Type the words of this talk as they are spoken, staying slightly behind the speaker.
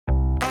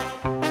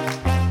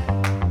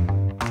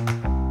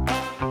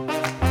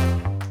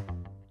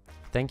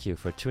Thank you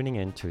for tuning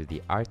in to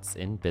The Arts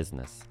in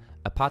Business,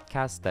 a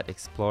podcast that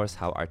explores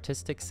how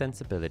artistic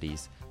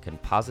sensibilities can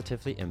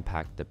positively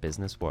impact the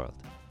business world.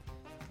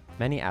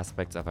 Many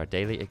aspects of our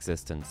daily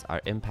existence are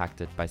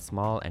impacted by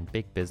small and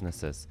big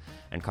businesses,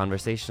 and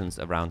conversations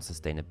around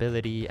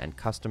sustainability and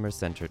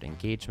customer-centered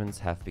engagements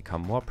have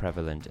become more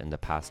prevalent in the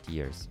past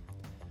years.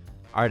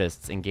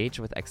 Artists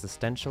engage with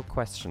existential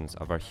questions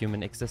of our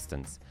human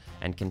existence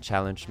and can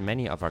challenge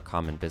many of our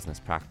common business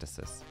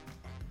practices.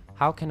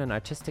 How can an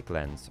artistic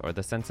lens, or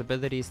the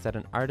sensibilities that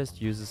an artist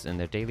uses in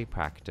their daily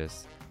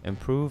practice,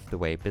 improve the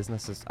way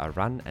businesses are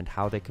run and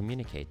how they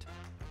communicate?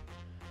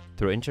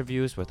 Through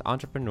interviews with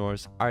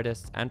entrepreneurs,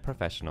 artists, and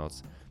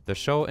professionals, the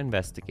show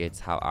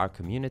investigates how our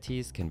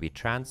communities can be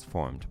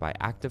transformed by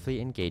actively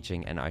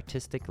engaging an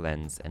artistic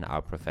lens in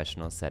our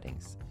professional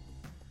settings.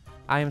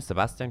 I am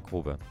Sebastian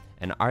Grube,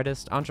 an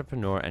artist,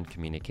 entrepreneur, and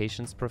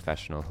communications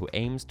professional who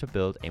aims to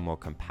build a more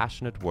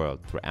compassionate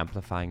world through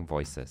amplifying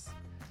voices.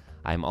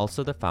 I am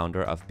also the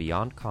founder of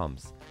Beyond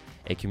Comms,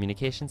 a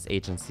communications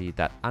agency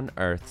that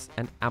unearths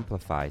and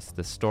amplifies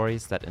the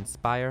stories that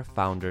inspire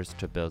founders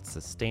to build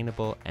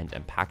sustainable and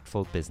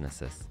impactful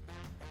businesses.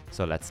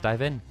 So let's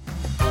dive in.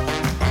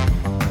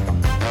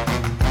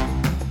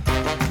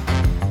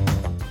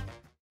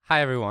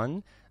 Hi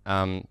everyone,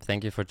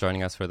 thank you for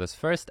joining us for this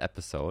first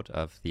episode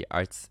of The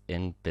Arts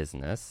in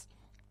Business.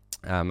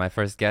 My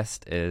first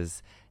guest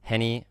is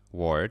Hennie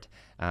Ward.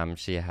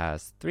 She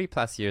has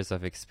 3+ years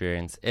of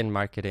experience in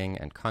marketing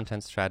and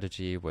content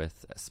strategy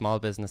with small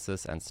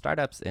businesses and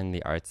startups in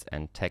the arts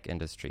and tech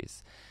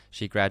industries.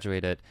 She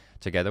graduated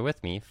together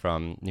with me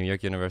from New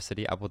York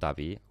University, Abu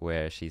Dhabi,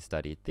 where she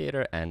studied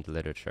theater and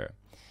literature.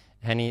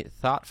 Hennie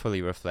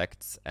thoughtfully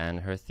reflects,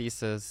 and her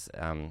thesis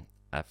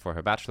for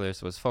her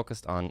bachelor's was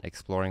focused on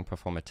exploring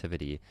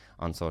performativity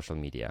on social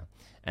media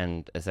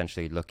and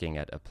essentially looking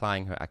at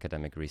applying her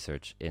academic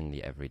research in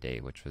the everyday,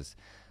 which was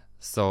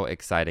so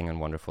exciting and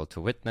wonderful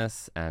to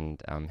witness.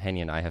 And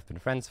Hennie and I have been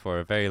friends for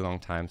a very long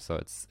time, so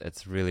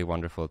it's really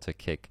wonderful to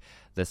kick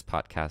this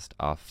podcast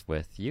off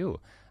with you.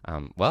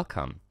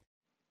 Welcome.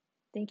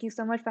 Thank you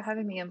so much for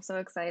having me. I'm so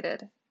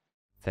excited.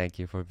 Thank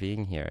you for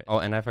being here. Oh,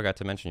 and I forgot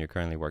to mention you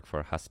currently work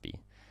for Husby.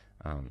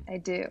 I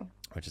do.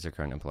 Which is your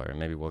current employer.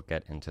 Maybe we'll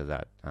get into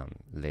that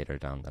later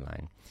down the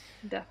line.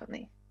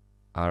 Definitely.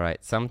 All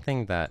right.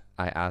 Something that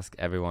I ask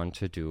everyone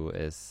to do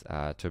is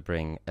to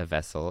bring a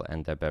vessel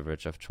and their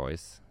beverage of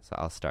choice. So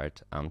I'll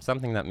start.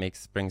 Something that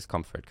brings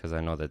comfort, because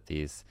I know that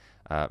these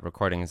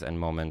recordings and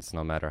moments,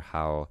 no matter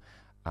how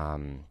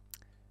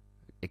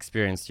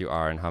experienced you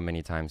are and how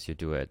many times you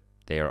do it,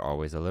 they are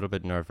always a little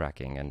bit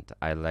nerve-wracking. And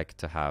I like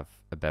to have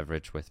a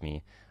beverage with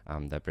me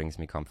that brings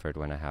me comfort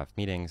when I have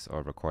meetings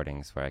or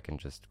recordings where I can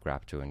just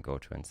grab to and go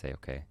to and say,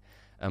 okay,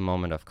 a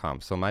moment of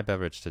calm. So my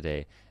beverage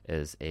today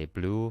is a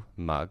blue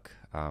mug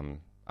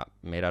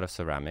made out of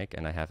ceramic,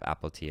 and I have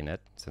apple tea in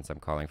it since I'm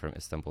calling from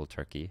Istanbul,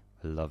 Turkey.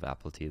 I love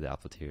apple tea. The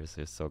apple tea is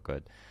so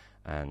good.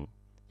 And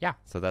yeah,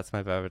 so that's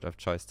my beverage of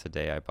choice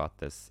today. I bought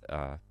this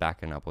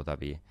back in Abu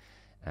Dhabi,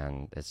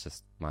 and it's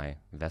just my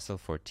vessel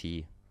for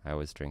tea. I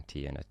always drink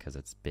tea in it because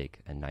it's big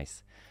and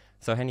nice.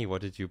 So Hennie,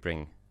 what did you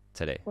bring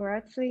today?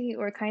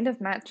 We're kind of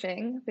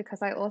matching,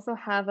 because I also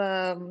have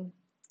a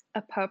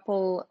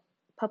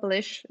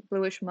purplish,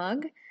 bluish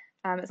mug.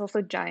 It's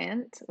also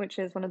giant, which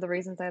is one of the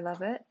reasons I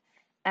love it.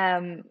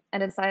 And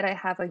inside I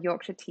have a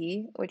Yorkshire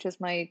tea, which is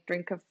my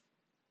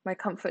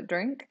comfort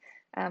drink.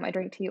 I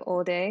drink tea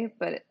all day,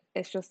 but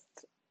it's just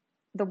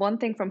the one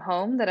thing from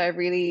home that I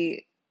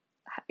really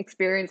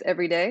experience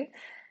every day.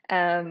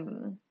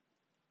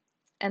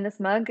 And this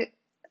mug,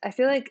 I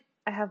feel like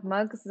I have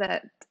mugs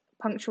that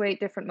punctuate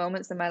different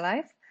moments in my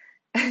life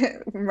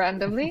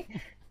randomly.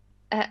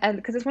 And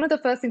because it's one of the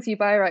first things you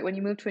buy, right, when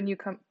you move to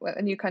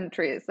a new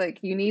country. It's like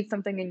you need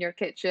something in your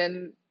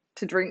kitchen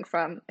to drink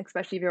from,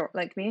 especially if you're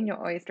like me and you're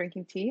always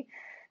drinking tea.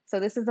 So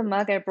this is the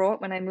mug I brought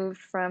when I moved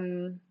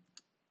from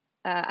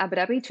Abu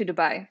Dhabi to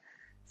Dubai.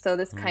 So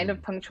this kind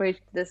of punctuates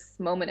this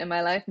moment in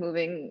my life,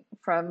 moving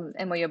from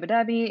MOU Abu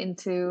Dhabi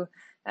into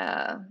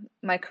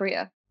my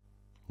career.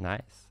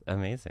 Nice.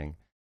 Amazing.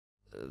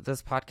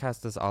 This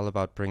podcast is all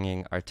about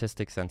bringing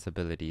artistic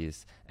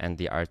sensibilities and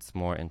the arts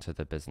more into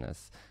the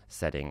business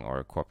setting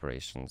or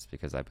corporations,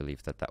 because I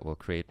believe that will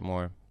create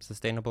more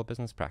sustainable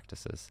business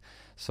practices.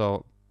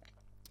 So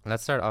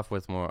let's start off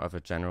with more of a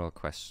general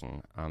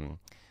question.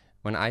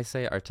 When I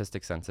say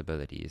artistic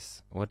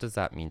sensibilities, what does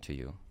that mean to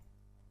you?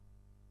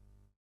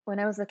 When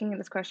I was looking at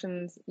these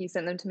questions, you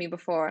sent them to me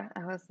before,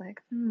 I was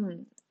like,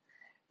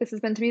 this has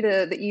been to be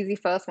the easy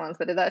first ones,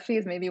 but it actually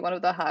is maybe one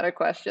of the harder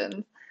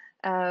questions.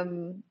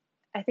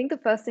 I think the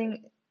first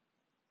thing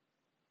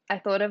I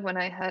thought of when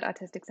I heard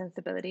artistic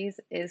sensibilities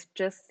is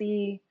just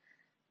the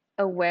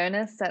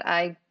awareness that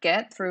I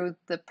get through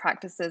the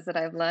practices that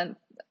I've learned,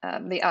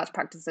 the arts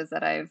practices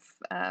that I've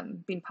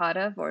been part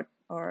of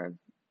or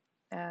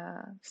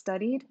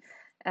studied,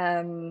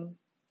 and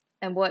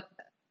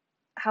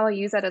how I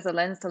use that as a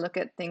lens to look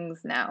at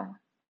things now.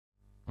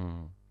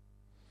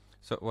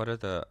 So what are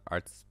the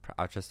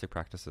artistic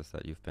practices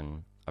that you've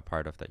been a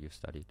part of, that you've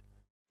studied?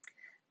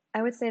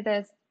 I would say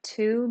there's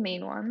two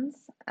main ones.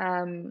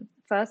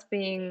 First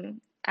being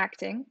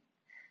acting,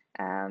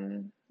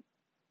 um,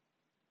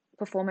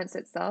 performance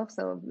itself,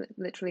 so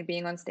literally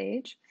being on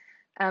stage.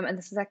 And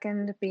the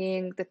second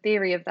being the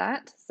theory of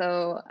that.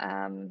 So,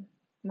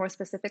 more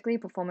specifically,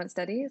 performance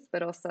studies,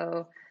 but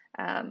also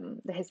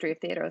the history of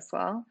theater as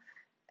well.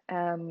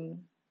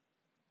 Um,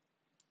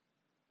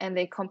 and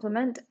they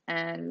complement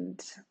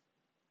and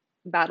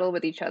battle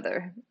with each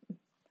other.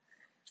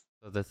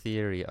 So the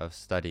theory of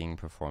studying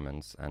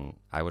performance, and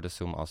I would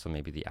assume also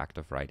maybe the act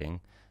of writing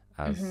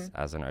Hmm.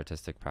 as an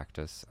artistic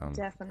practice. I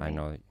Definitely.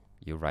 know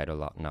you write a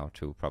lot now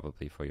too,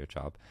 probably for your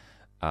job,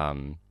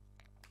 um,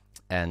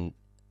 and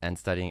and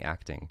studying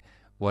acting.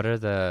 What are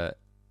the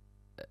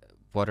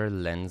what are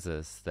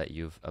lenses that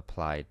you've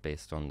applied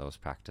based on those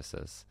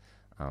practices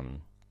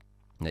um,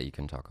 that you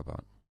can talk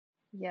about?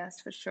 Yes,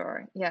 for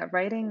sure. Yeah,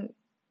 writing,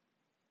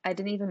 I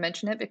didn't even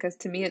mention it because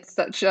to me it's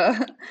such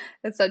a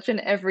it's such an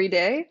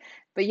everyday.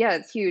 But yeah,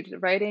 it's huge.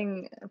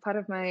 Writing, part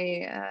of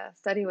my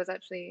study was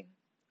actually,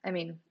 I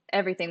mean,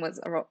 everything was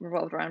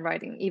revolved around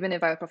writing. Even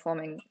if I was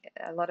performing,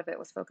 a lot of it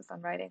was focused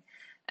on writing.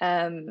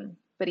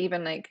 But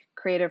even like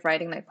creative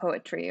writing, like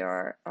poetry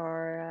or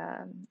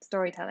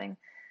storytelling.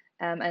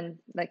 And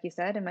like you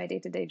said, in my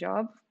day-to-day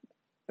job,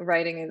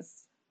 writing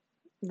is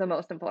the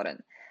most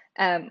important,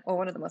 or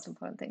one of the most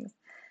important things.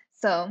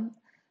 So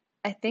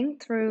I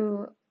think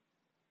through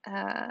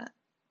uh,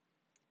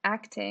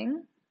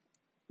 acting,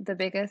 the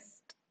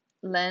biggest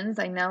lens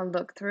I now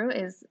look through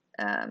is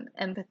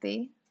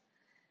empathy.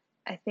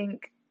 I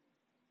think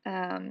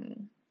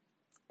um,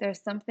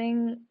 there's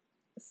something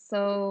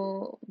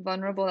so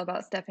vulnerable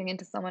about stepping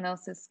into someone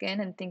else's skin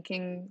and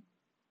thinking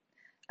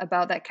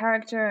about that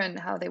character and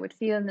how they would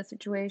feel in the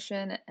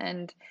situation.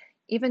 And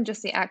even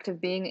just the act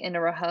of being in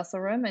a rehearsal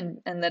room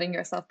and letting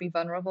yourself be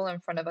vulnerable in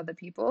front of other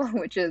people,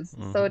 which is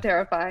so Hmm.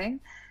 terrifying.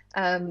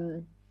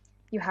 Um,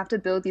 you have to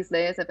build these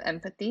layers of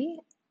empathy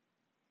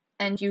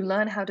and you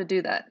learn how to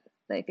do that.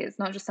 Like it's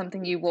not just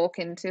something you walk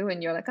into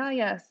and you're like, oh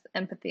yes,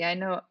 empathy, I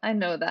know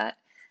that.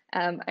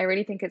 I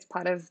really think it's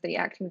part of the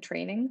acting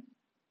training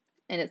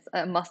and it's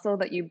a muscle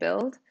that you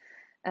build.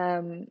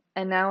 And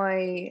now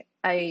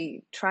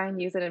I try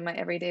and use it in my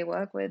everyday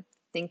work with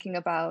thinking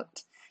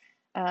about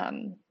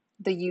um,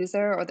 the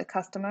user or the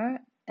customer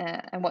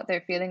and what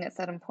they're feeling at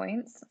certain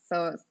points.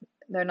 So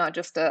they're not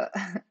just a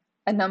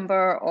a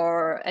number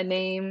or a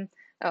name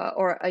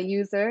or a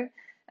user.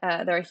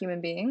 They're a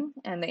human being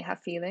and they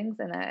have feelings,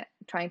 and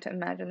trying to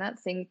imagine that,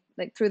 seeing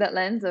like through that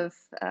lens of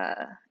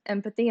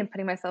empathy and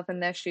putting myself in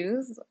their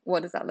shoes.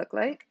 What does that look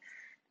like?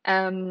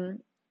 Um,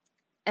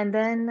 and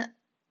then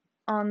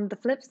on the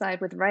flip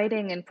side, with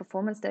writing and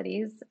performance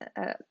studies,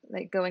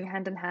 like going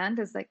hand in hand,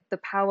 is like the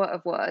power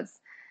of words.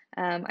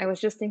 I was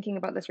just thinking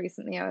about this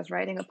recently. I was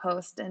writing a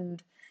post,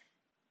 and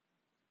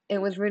it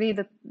was really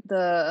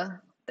the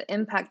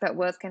impact that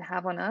words can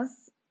have on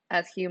us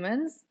as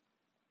humans,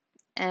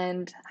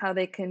 and how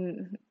they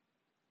can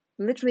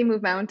literally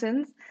move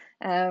mountains.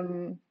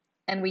 Um,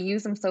 and we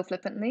use them so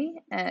flippantly,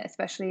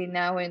 especially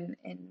now in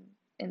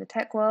the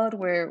tech world,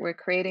 where we're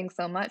creating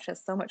so much.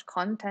 There's so much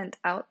content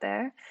out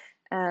there.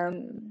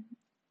 Um,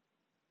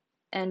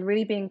 and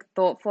really being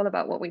thoughtful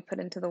about what we put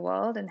into the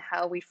world and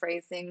how we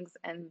phrase things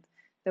and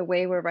the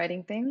way we're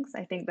writing things.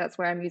 I think that's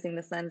where I'm using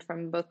this lens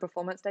from both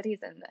performance studies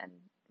and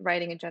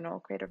writing in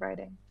general, creative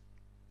writing.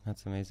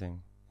 That's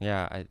amazing.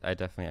 Yeah, I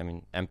definitely, I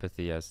mean,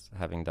 empathy, as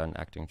having done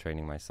acting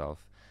training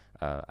myself,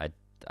 uh, I,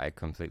 I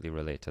completely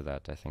relate to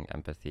that. I think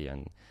empathy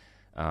and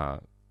uh,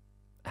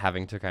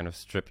 having to kind of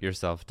strip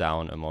yourself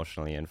down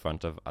emotionally in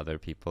front of other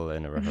people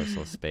in a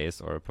rehearsal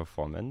space or a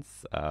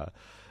performance,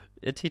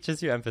 it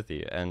teaches you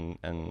empathy and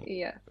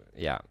Yeah.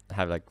 yeah,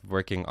 have like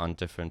working on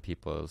different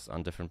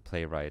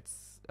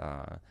playwrights,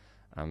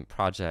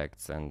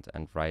 projects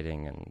and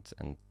writing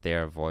and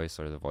their voice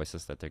or the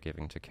voices that they're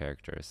giving to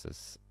characters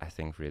is, I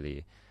think,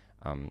 really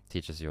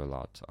teaches you a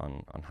lot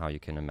on how you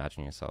can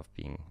imagine yourself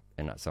being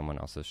in someone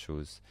else's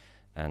shoes.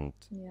 And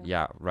Yeah.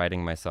 yeah,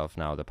 writing myself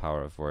now, the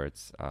power of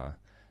words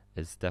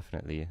is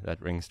definitely,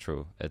 that rings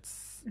true.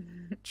 It's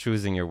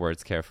choosing your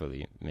words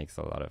carefully makes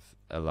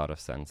a lot of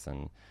sense,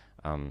 and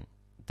um,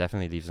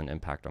 definitely leaves an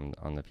impact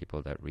on the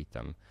people that read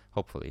them,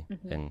 hopefully,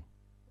 Hmm. in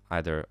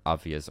either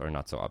obvious or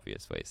not so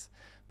obvious ways.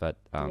 But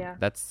Yeah.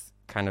 let's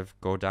kind of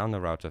go down the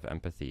route of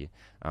empathy.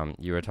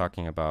 You were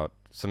talking about,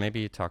 so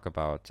maybe talk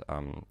about,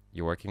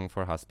 you're working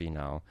for Husby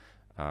now.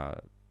 Uh,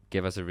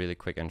 Give us a really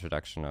quick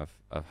introduction of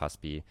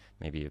Husby,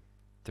 maybe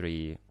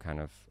three kind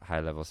of high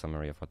level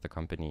summary of what the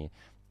company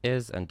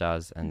is and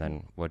does, and Hmm.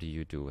 then what do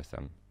you do with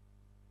them?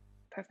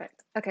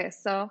 Perfect. Okay,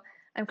 so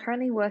I'm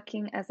currently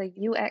working as a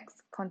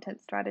UX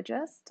content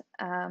strategist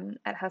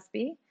at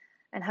Husby.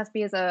 And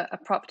Husby is a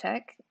prop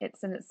tech.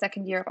 It's in its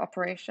second year of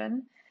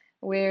operation.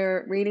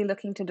 We're really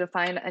looking to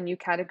define a new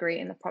category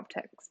in the prop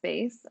tech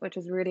space, which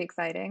is really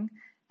exciting.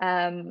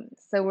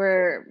 So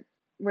we're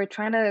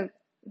trying to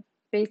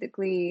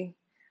basically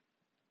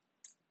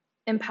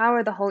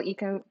empower the whole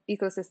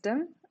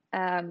ecosystem,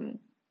 um,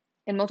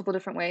 in multiple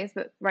different ways,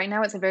 but right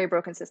now it's a very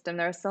broken system.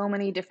 There are so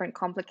many different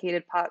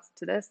complicated parts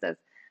to this. There's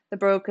the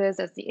brokers,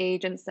 there's the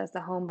agents, there's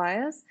the home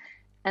buyers,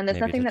 and there's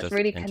Maybe nothing to that's just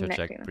really interject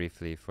connecting.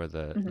 briefly for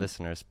the Hmm.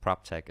 listeners,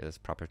 prop tech is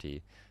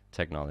property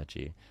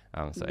technology.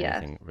 So Yes,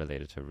 anything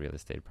related to real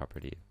estate,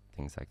 property,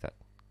 things like that.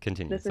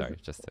 Continue. this is Sorry,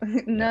 just to,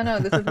 yeah. no, no,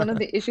 this is one of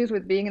the issues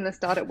with being in the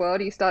startup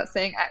world. You start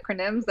saying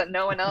acronyms that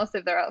no one else,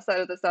 if they're outside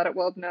of the startup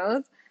world,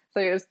 knows. So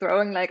you're just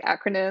throwing like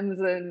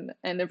acronyms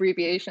and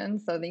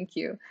abbreviations. So thank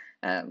you.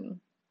 Um,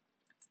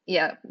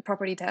 yeah,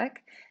 property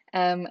tech.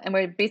 And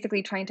we're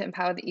basically trying to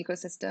empower the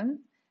ecosystem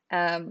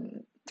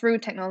through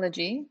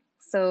technology.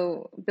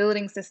 So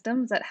building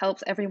systems that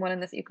helps everyone in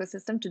this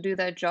ecosystem to do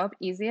their job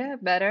easier,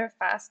 better,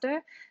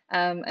 faster,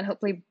 and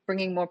hopefully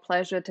bringing more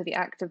pleasure to the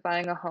act of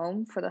buying a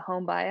home for the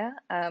home buyer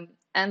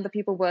and the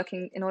people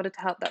working in order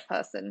to help that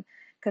person.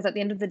 Because at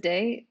the end of the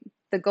day,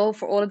 the goal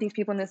for all of these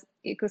people in this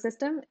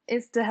ecosystem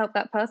is to help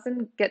that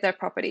person get their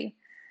property.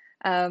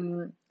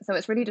 So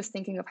it's really just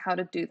thinking of how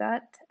to do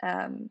that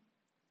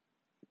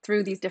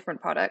through these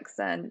different products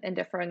and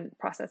different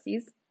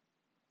processes,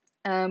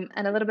 and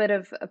a little bit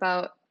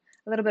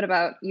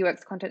about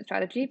UX content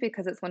strategy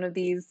because it's one of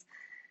these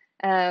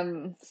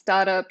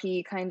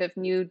startup-y kind of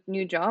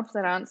new jobs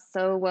that aren't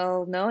so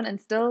well known and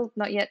still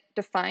not yet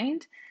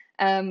defined.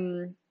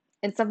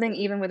 It's something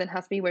even within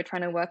Husby we're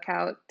trying to work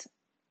out.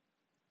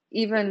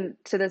 Even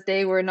to this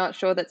day, we're not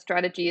sure that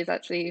strategy is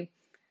actually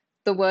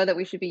the word that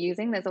we should be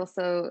using. There's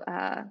also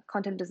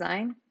content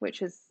design,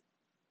 which is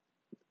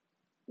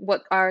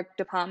what our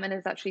department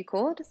is actually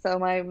called. So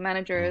my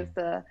manager is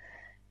Mm.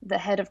 the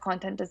head of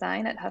content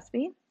design at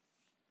Husby.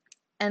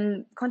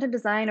 And content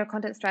design or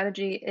content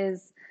strategy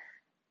is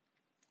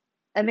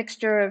a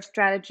mixture of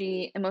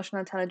strategy,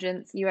 emotional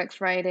intelligence, UX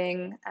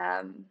writing,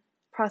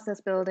 process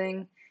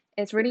building.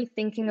 It's really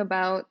thinking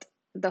about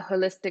the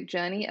holistic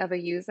journey of a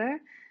user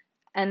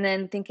and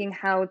then thinking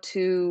how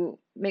to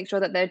make sure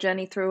that their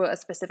journey through a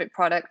specific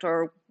product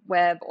or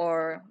web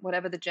or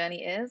whatever the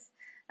journey is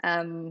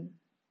um,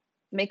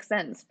 makes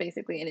sense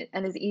basically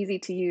and is easy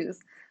to use.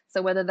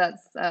 So whether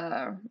that's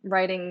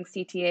writing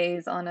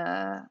CTAs on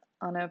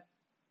a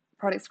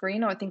product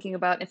screen or thinking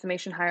about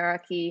information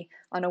hierarchy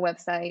on a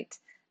website,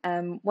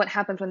 what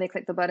happens when they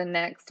click the button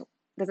next?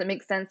 Does it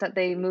make sense that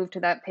they move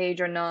to that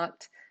page or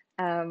not?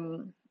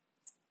 Um,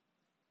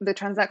 the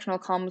transactional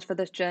comms for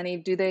this journey,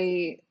 do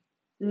they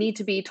need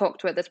to be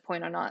talked to at this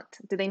point or not?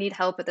 Do they need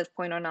help at this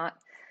point or not?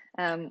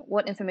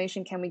 What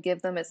information can we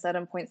give them at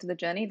certain points of the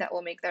journey that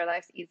will make their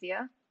lives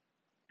easier?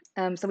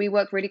 So we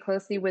work really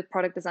closely with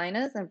product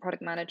designers and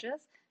product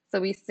managers.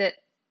 So we sit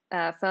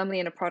firmly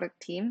in a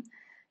product team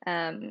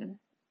and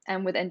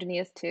with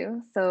engineers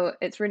too. So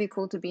it's really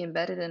cool to be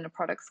embedded in a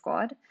product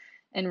squad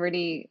and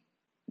really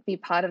be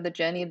part of the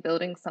journey of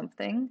building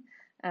something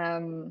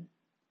um,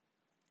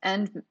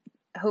 and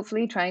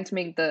hopefully trying to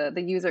make the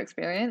user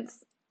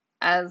experience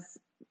as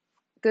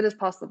good as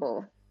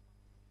possible.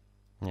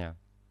 Yeah,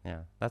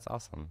 yeah, that's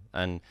awesome.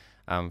 And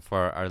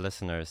for our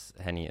listeners,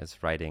 Henny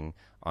is writing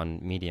on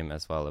Medium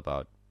as well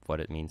about what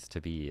it means to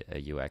be a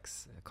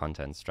UX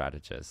content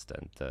strategist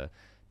and the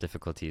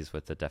difficulties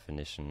with the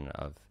definition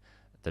of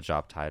the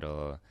job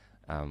title,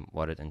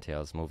 what it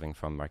entails moving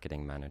from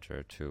marketing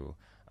manager to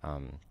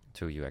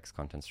UX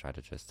content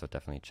strategist. So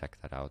definitely check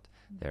that out.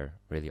 They're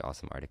really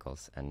awesome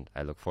articles, and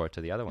I look forward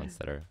to the other ones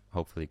that are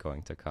hopefully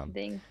going to come.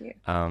 Thank you.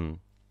 Um,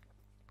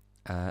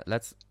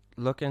 let's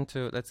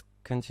let's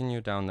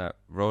continue down that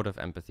road of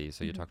empathy.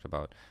 So you talked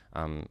about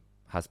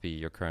Hasbi,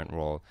 your current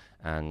role,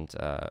 and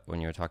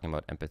when you're talking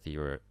about empathy,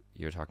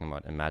 you're talking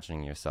about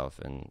imagining yourself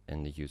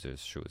in the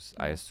user's shoes.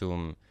 I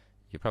assume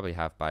you probably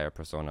have buyer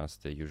personas,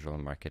 the usual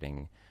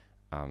marketing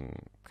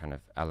kind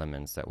of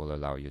elements that will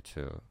allow you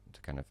to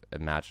kind of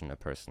imagine a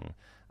person.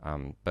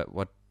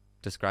 But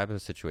describe a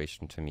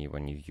situation to me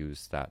when you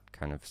use that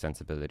kind of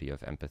sensibility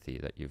of empathy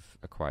that you've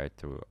acquired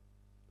through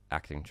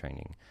acting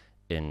training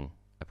in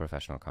a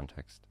professional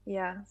context.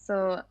 Yeah,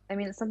 so I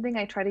mean, it's something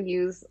I try to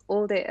use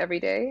all day, every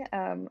day,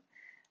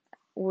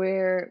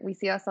 where we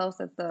see ourselves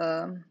as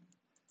the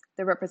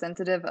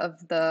representative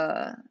of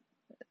the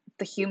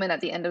human at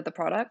the end of the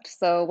product.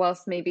 So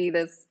whilst maybe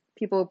there's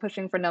people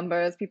pushing for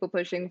numbers, people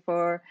pushing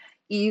for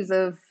ease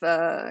of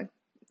the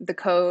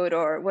code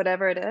or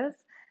whatever it is,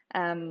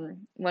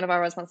 one of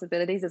our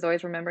responsibilities is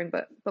always remembering,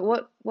 but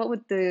what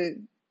would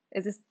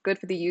is this good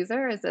for the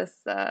user? Is this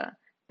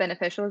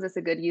beneficial? Is this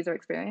a good user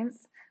experience?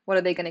 What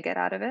are they going to get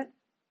out of it?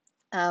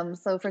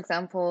 So for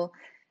example,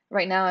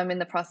 right now I'm in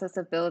the process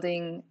of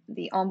building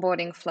the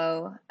onboarding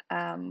flow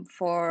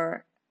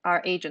for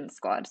our agent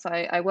squad. So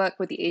I work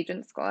with the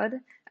agent squad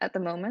at the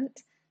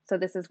moment. So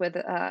this is with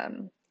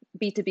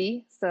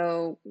B2B.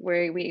 So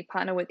where we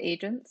partner with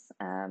agents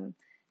and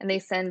they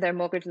send their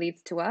mortgage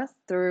leads to us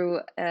through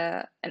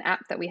an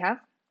app that we have.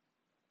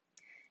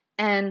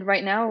 And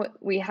right now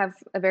we have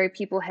a very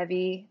people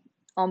heavy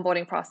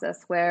onboarding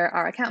process where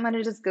our account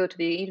managers go to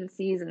the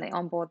agencies and they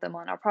onboard them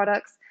on our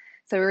products.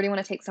 So we really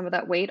want to take some of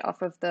that weight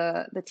off of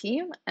the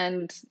team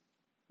and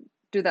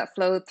do that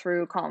flow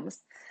through comms.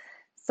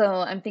 So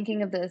I'm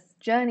thinking of this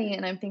journey,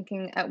 and I'm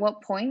thinking, at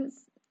what points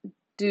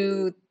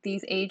do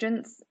these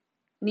agents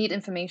need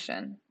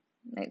information?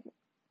 Like,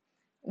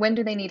 when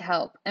do they need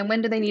help? And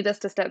when do they need us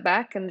to step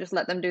back and just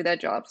let them do their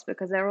jobs,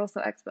 because they're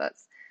also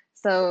experts?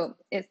 So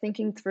it's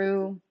thinking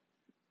through,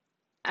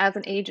 as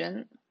an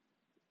agent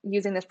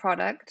using this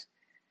product,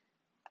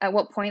 at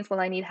what points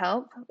will I need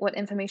help? What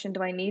information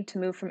do I need to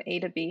move from A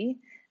to B?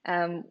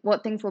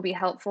 What things will be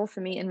helpful for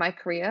me in my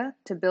career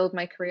to build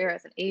my career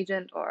as an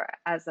agent or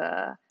as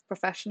a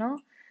professional?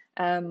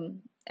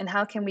 And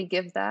how can we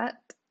give that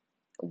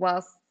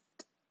whilst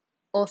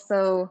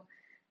also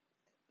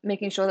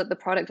making sure that the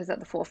product is at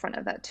the forefront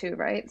of that too,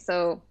 right?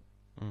 So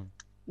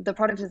the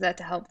product is there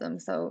to help them.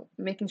 So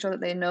making sure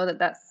that they know that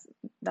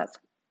that's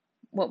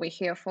what we're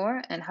here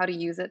for and how to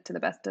use it to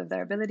the best of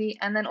their ability,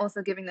 and then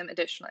also giving them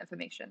additional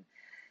information.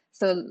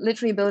 So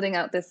literally building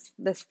out this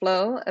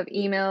flow of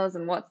emails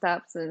and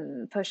WhatsApps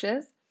and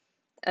pushes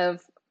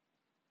of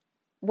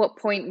what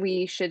point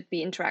we should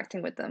be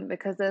interacting with them,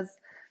 because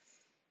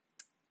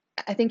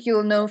I think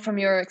you'll know from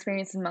your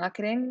experience in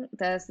marketing,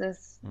 there's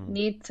this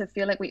need to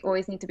feel like we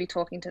always need to be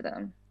talking to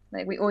them.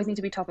 Like, we always need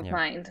to be top of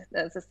mind.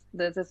 There's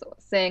this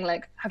saying,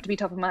 like, have to be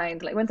top of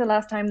mind. Like, when's the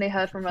last time they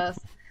heard from us?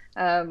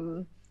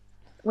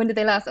 When did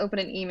they last open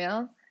an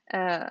email?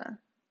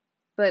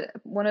 But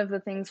one of the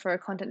things for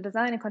content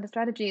design and content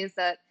strategy is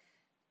that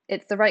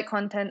it's the right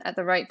content at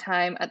the right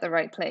time at the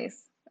right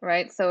place,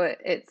 right? So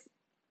it's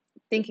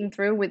thinking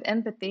through with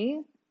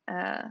empathy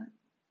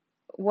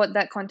what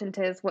that content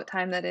is, what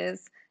time that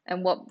is,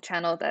 and what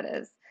channel that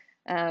is.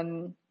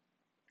 And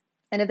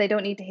if they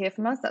don't need to hear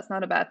from us, that's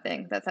not a bad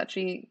thing. That's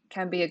actually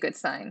can be a good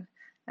sign.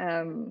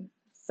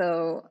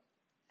 So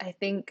I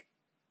think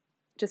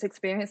just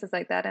experiences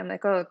like that, I'm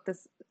like, oh,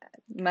 this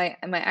my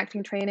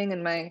acting training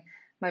and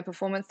my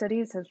performance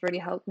studies has really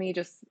helped me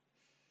just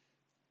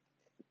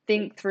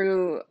think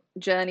through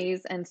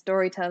journeys and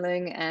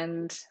storytelling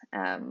and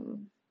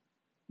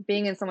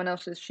being in someone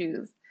else's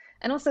shoes.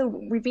 And also,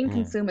 we've been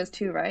consumers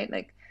too, right?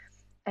 Like,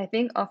 I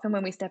think often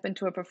when we step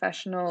into a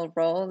professional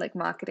role like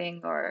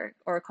marketing or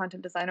a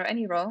content design or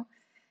any role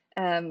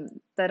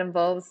that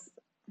involves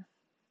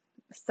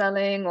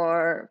selling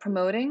or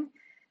promoting,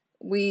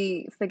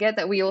 we forget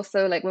that we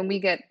also, like, when we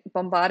get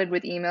bombarded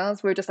with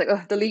emails, we're just like,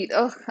 oh, delete.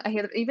 Oh, I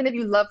hear that. Even if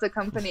you love the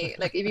company,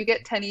 like, if you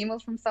get 10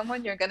 emails from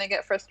someone, you're going to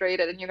get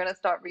frustrated and you're going to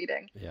stop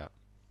reading.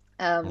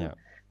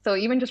 So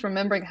even just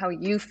remembering how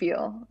you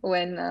feel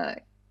when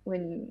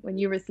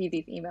you receive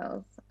these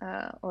emails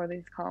or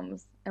these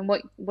comms, and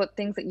what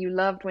things that you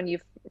loved when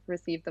you've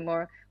received them,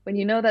 or when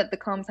you know that the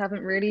comms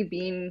haven't really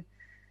been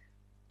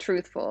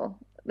truthful.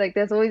 Like,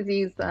 there's always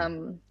these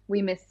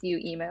we miss you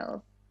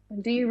emails.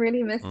 Do you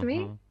really miss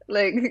me?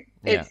 Like,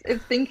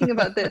 it's thinking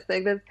about this.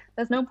 Like,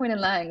 there's no point in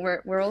lying.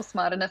 We're all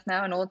smart enough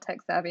now and all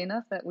tech savvy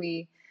enough that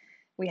we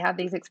have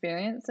these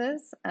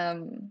experiences.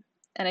 And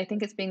I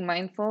think it's being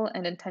mindful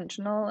and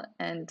intentional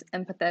and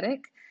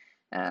empathetic.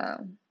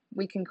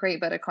 We can create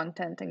better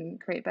content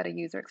and create better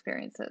user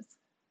experiences.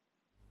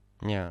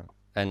 Yeah,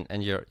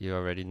 and you're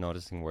already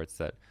noticing words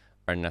that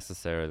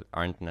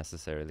aren't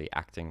necessarily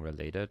acting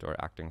related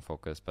or acting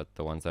focused, but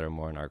the ones that are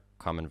more in our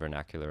common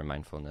vernacular,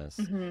 mindfulness.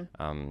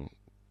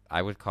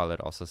 I would call it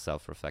also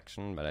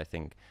self-reflection, but I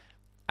think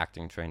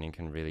acting training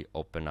can really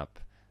open up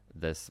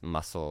this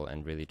muscle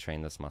and really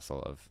train this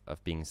muscle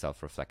of being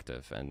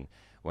self-reflective. And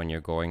when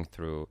you're going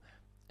through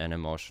an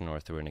emotion or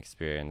through an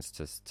experience,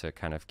 just to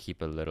kind of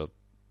keep a little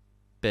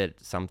bit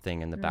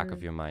something in the back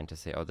of your mind to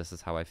say, oh, this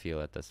is how I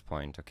feel at this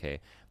point, okay,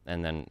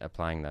 and then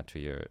applying that to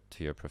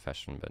your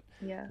profession. But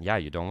yeah,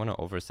 you don't want to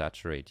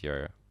oversaturate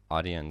your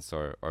audience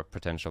or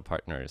potential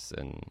partners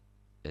in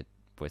it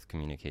with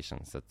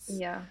communications. That's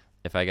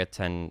if I get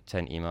 10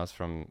 emails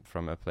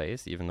from a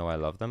place, even though I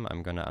love them,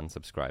 I'm gonna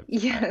unsubscribe.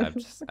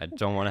 I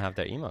don't want to have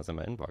their emails in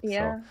my inbox.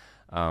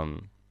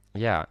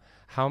 So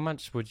how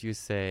much would you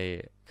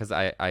say, because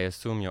I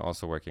assume you're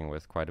also working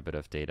with quite a bit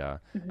of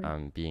data,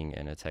 being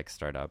in a tech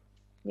startup.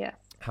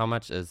 How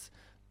much is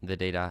the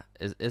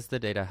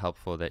data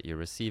helpful that you're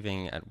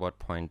receiving? At what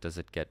point does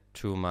it get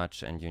too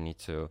much and you need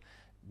to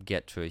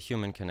get to a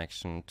human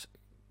connection?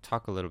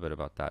 Talk a little bit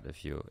about that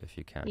if you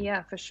can.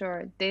 Yeah, for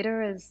sure.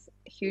 Data is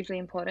hugely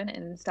important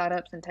in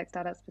startups and tech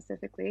startups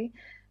specifically.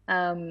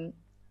 And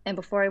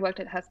before I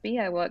worked at Husby,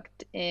 I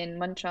worked in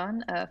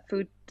Munchon, a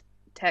food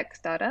tech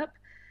startup,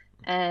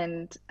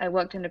 and I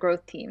worked in a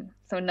growth team.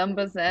 So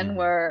numbers then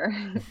were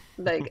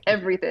like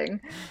everything.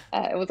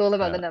 It was all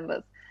about the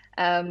numbers.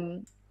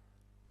 And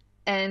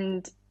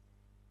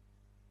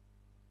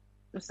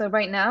so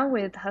right now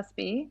with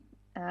Husby,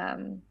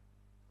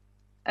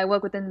 I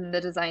work within the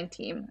design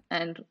team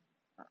and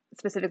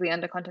specifically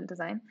under content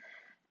design.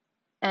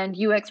 And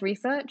UX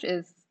research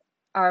is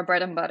our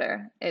bread and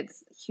butter.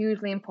 It's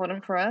hugely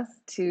important for us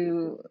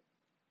to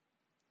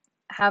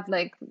have,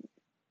 like,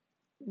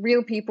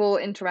 real people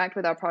interact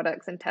with our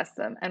products and test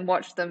them and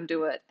watch them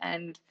do it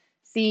and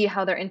see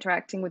how they're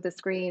interacting with the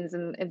screens,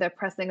 and if they're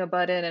pressing a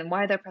button and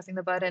why they're pressing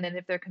the button, and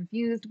if they're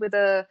confused with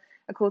a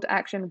call to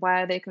action,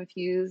 why are they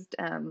confused?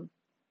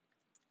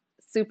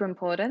 Super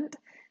important.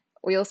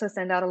 We also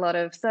send out a lot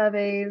of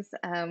surveys.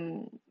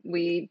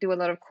 We do a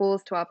lot of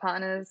calls to our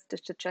partners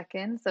just to check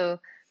in. So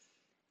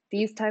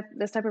this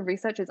type of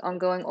research is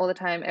ongoing all the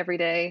time, every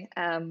day,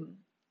 and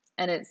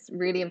it's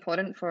really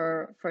important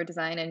for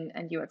design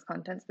and UX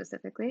content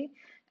specifically,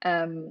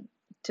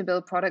 to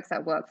build products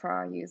that work for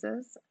our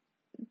users.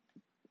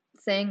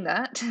 Saying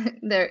that,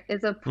 there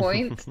is a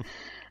point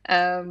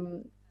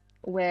um,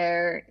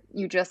 where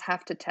you just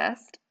have to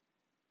test.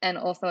 And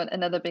also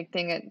another big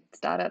thing at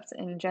startups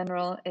in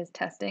general is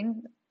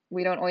testing.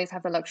 We don't always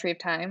have the luxury of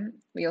time.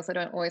 We also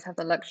don't always have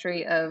the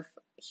luxury of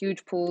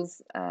huge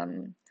pools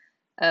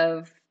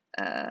of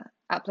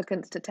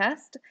applicants to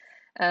test.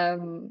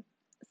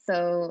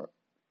 So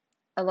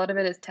a lot of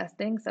it is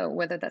testing. So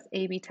whether that's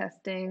A/B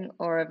testing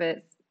or if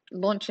it's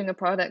launching a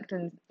product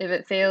and if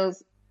it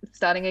fails,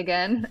 starting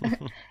again.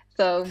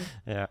 So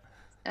Yeah.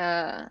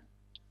 uh,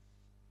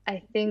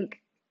 I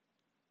think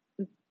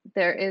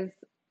there's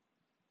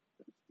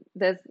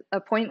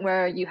a point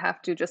where you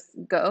have to just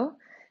go.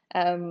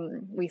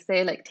 We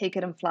say like take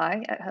it and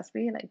fly at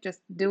Husby, like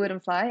just do it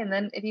and fly, and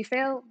then if you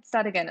fail,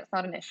 start again. It's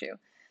not an issue.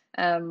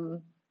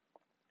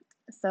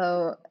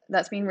 So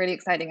that's been really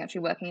exciting,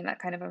 actually, working in that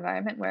kind of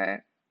environment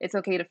where it's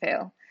okay to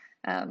fail.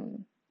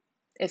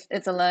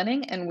 It's a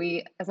learning, and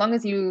as long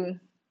as you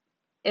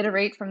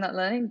iterate from that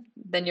learning,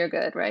 then you're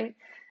good, right?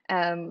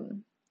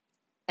 And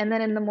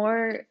then in the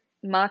more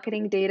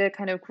marketing data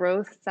kind of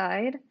growth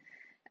side,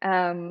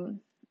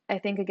 I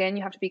think, again,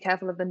 you have to be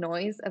careful of the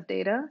noise of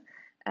data,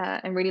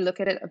 and really look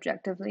at it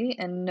objectively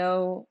and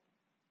know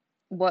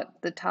what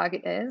the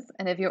target is.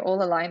 And if you're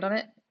all aligned on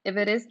it, if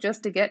it is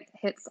just to get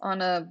hits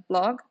on a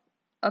blog,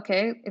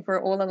 okay, if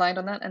we're all aligned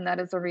on that and that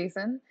is the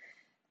reason,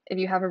 if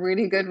you have a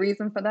really good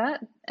reason for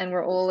that and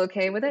we're all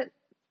okay with it,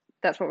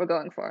 that's what we're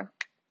going for.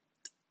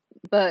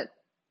 But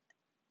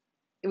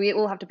we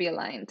all have to be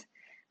aligned.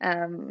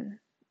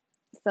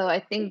 So I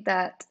think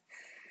that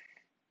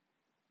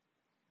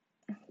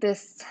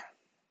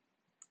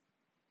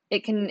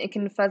it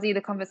can fuzzy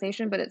the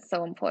conversation, but it's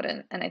so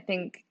important. And I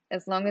think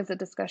as long as the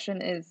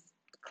discussion is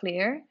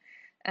clear,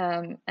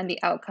 and the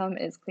outcome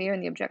is clear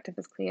and the objective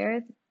is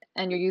clear,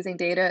 and you're using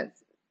data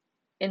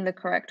in the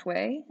correct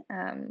way,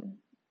 and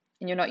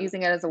you're not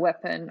using it as a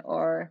weapon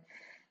or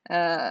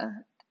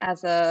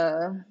as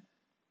a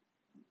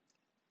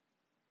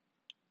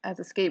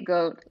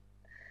scapegoat.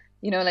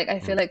 Like I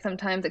feel like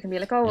sometimes it can be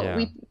like, oh,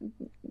 Yeah.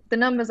 the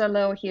numbers are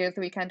low here,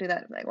 so we can't do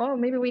that. Like, well,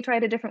 maybe we try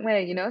it a different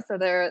way, So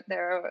there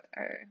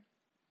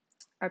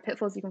are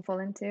pitfalls you can fall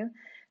into.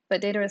 But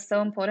data is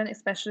so important,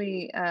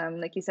 especially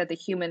like you said, the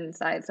human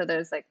side. So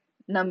there's like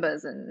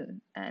numbers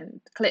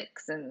and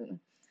clicks and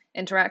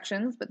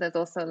interactions, but there's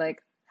also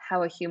like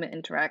how a human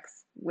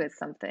interacts with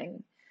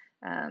something.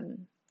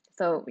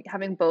 So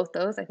having both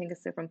those, I think,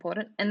 is super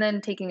important. And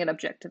then taking it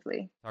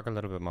objectively. Talk a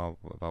little bit more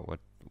about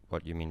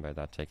what you mean by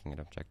that, taking it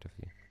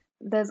objectively.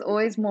 There's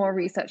always more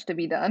research to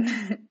be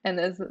done, and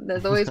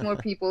there's always more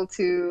people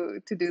to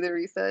do the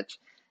research.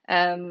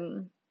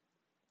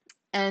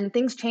 And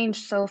things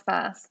change so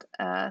fast.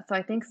 So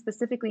I think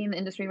specifically in the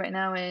industry right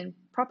now in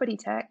property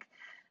tech,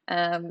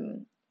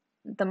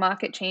 the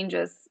market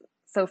changes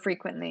so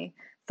frequently.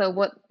 So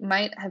what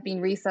might have been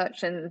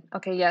research and,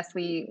 okay, yes,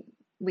 we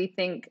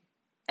think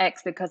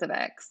X because of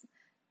X.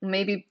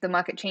 Maybe the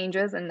market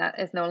changes and that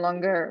is no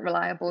longer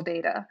reliable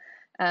data.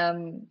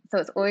 So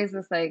it's always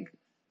this like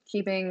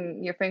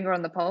keeping your finger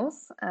on the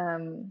pulse,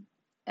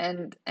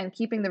 and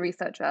keeping the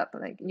research up.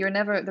 Like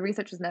the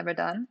research is never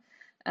done.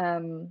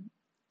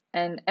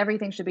 And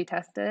everything should be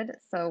tested.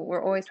 So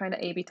we're always trying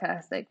to A/B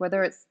test, like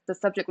whether it's the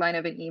subject line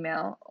of an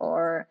email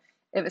or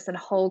if it's a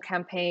whole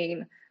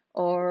campaign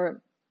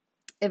or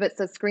if it's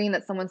a screen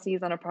that someone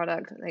sees on a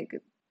product, like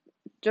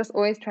just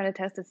always trying to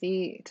test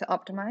to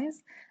optimize,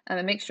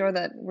 and make sure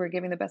that we're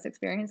giving the best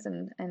experience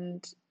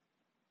and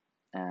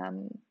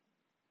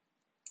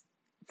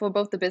for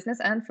both the business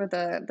and for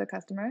the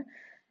customer,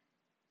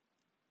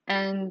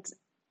 and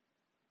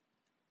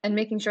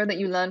making sure that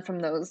you learn from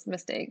those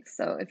mistakes.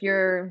 So if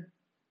you're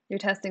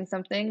testing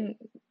something,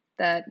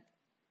 that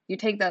you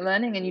take that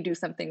learning and you do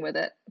something with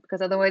it,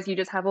 because otherwise you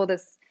just have all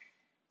this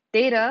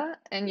data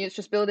and it's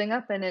just building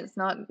up and it's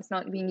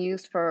not being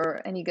used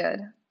for any good.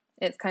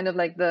 It's kind of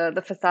like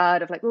the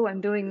facade of like, oh,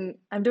 I'm doing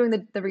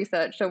the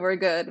research, so we're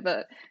good,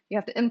 but you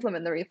have to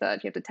implement the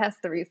research, you have to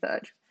test the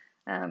research,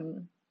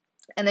 and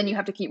then you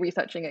have to keep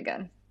researching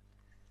again.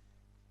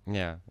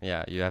 Yeah,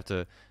 you have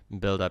to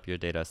build up your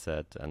data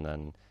set and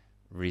then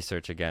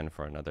research again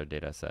for another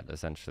data set,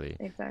 essentially.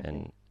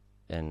 Exactly.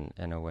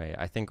 In a way.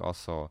 I think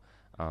also,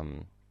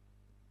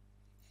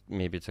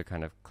 maybe to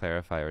kind of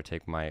clarify or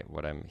take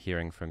what I'm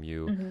hearing from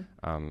you,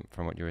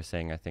 from what you were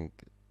saying, I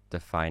think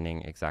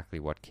defining exactly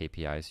what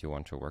KPIs you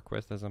want to work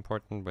with is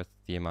important with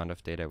the amount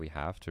of data we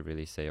have to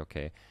really say,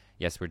 okay,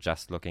 yes, we're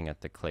just looking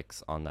at the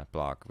clicks on that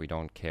blog. We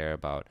don't care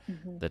about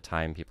the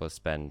time people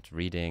spend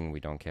reading. We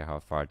don't care how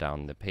far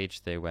down the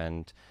page they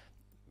went.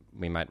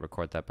 We might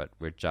record that, but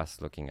we're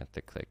just looking at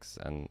the clicks,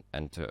 and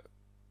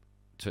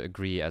to to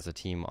agree as a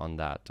team on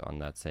that,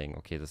 saying,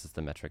 okay, this is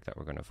the metric that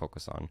we're going to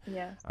focus on.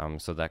 Yes.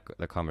 So that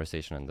the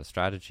conversation and the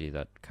strategy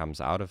that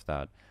comes out of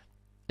that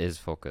is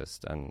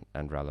focused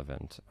and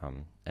relevant,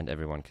 and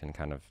everyone can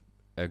kind of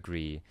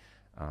agree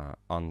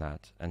on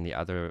that. And the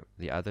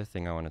other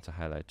thing I wanted to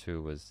highlight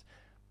too was,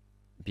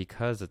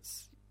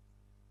 because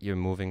you're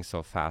moving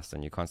so fast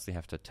and you constantly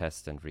have to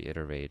test and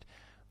reiterate,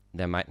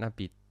 there might not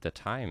be the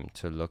time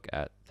to look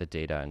at the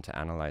data and to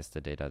analyze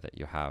the data that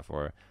you have,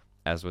 or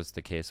as was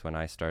the case when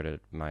I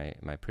started my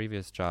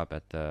previous job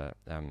at the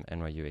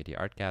NYU AD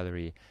Art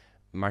Gallery,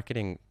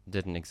 marketing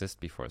didn't exist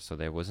before, so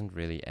there wasn't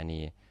really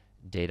any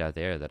data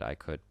there that I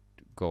could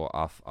go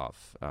off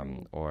of,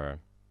 or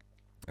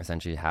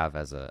essentially have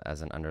as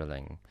an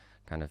underlying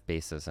kind of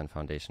basis and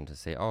foundation to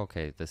say, oh,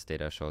 okay, this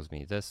data shows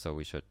me this, so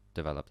we should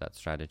develop that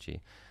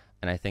strategy.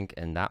 And I think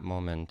in that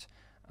moment,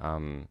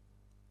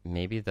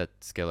 maybe that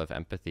skill of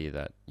empathy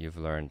that you've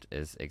learned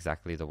is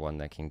exactly the one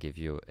that can give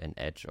you an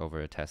edge over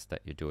a test that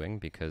you're doing,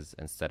 because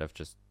instead of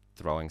just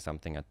throwing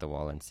something at the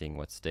wall and seeing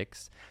what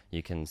sticks,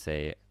 you can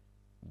say,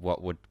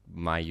 what would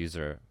my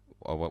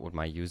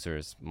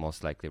users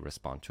most likely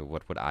respond to?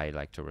 What would I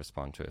like to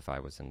respond to if I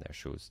was in their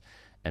shoes?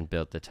 And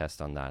build the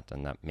test on that.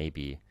 And that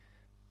maybe,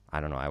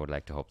 I don't know, I would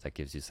like to hope that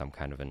gives you some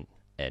kind of an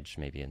edge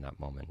maybe in that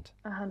moment.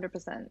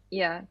 100%.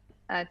 Yeah,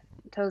 I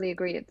totally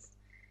agree.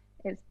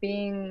 It's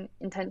being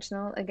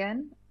intentional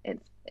again.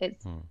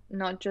 It's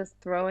not just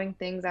throwing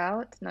things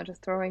out, not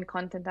just throwing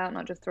content out,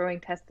 not just throwing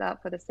tests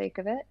out for the sake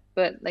of it,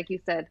 but like you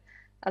said,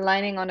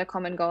 aligning on a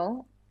common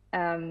goal,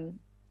 and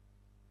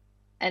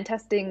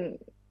testing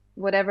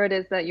whatever it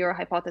is that your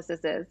hypothesis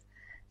is.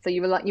 So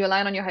you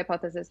align on your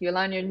hypothesis, you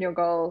align on your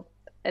goal,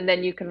 and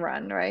then you can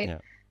run, right? Yeah.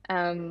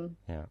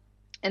 Yeah.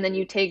 And then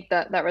you take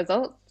that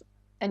result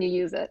and you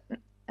use it.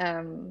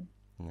 Yeah.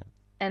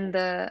 And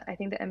I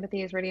think the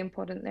empathy is really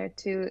important there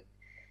too.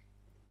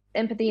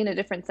 Empathy in a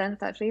different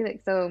sense, actually.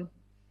 Like, so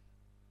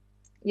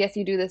yes,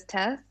 you do this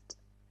test,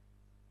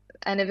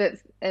 and if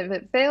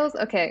it fails,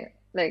 okay.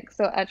 Like,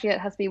 so actually at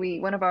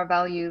Husby, one of our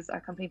values, our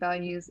company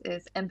values,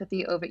 is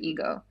empathy over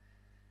ego.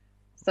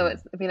 So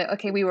it's be like,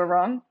 okay, we were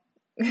wrong.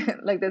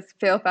 Like this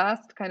fail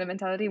fast kind of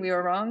mentality. We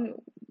were wrong.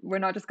 We're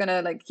not just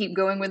gonna like keep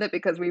going with it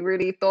because we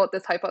really thought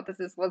this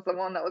hypothesis was the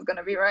one that was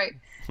gonna be right,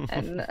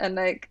 and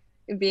like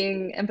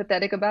being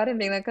empathetic about it and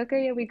being like,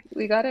 okay, yeah,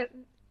 we got it.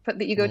 Put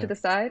the ego to the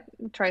side,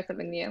 try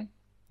something new.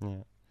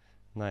 Yeah,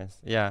 nice.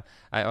 Yeah,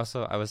 I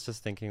was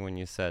just thinking when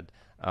you said,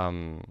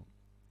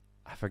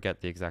 I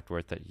forget the exact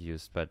word that you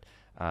used, but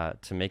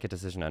to make a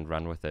decision and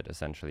run with it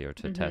essentially, or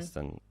to test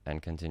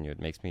and continue. It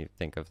makes me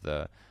think of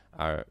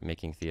our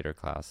making theater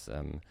class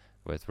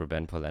with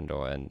Ruben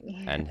Polendo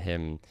and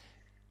him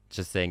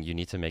just saying, you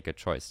need to make a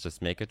choice.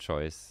 Just make a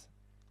choice,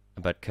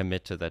 but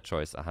commit to that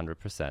choice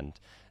 100%,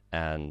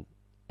 and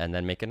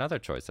then make another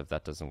choice if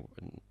that doesn't.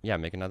 Yeah,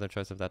 make another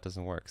choice if that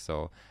doesn't work.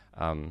 So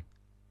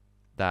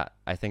that,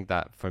 I think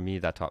that for me,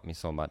 that taught me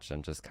so much,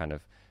 and just kind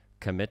of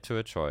commit to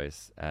a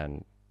choice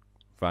and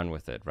run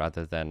with it,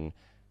 rather than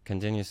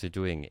continuously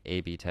doing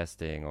A/B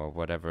testing or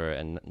whatever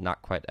and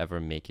not quite ever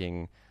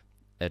making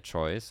a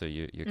choice. So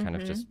you're kind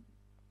of just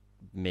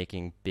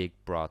making big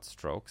broad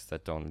strokes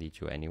that don't lead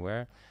you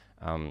anywhere.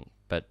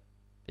 But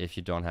if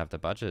you don't have the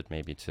budget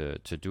maybe to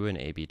do an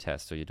A/B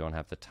test, or you don't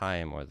have the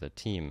time or the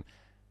team,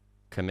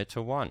 commit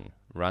to one,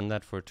 run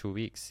that for 2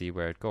 weeks, see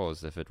where it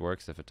goes. If it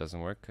works, if it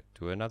doesn't work,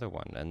 do another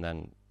one, and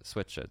then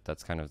switch it.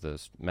 That's kind of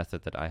the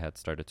method that I had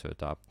started to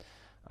adopt.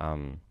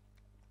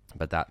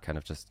 But that kind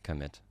of just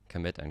commit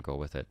and go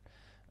with it,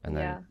 and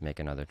then make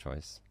another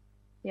choice.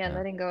 Yeah,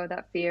 letting go of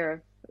that fear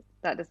of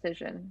that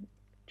decision.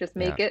 Just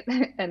make it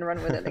and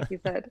run with it, like you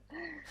said.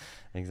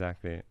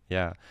 Exactly.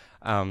 Yeah.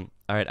 All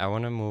right. I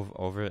want to move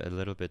over a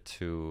little bit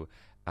to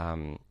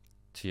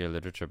your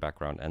literature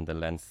background and the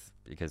lens,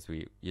 because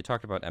you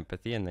talked about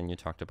empathy, and then you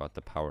talked about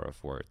the power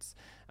of words,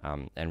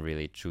 and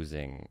really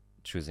choosing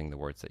the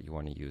words that you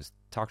want to use.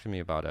 Talk to me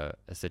about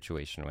a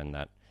situation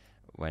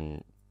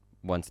when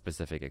one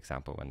specific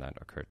example when that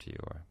occurred to you.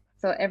 Or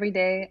so every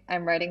day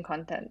I'm writing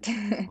content.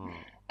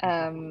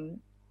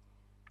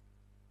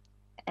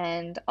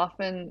 And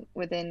often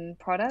within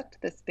product,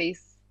 the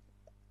space,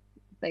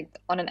 like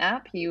on an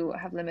app, you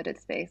have limited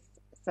space.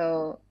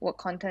 So what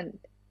content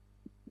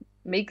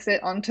makes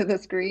it onto the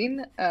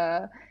screen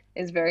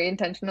is very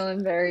intentional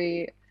and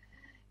very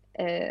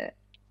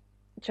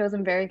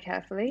chosen very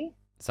carefully.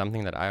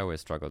 Something that I always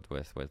struggled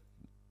with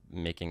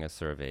making a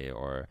survey,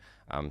 or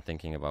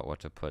thinking about what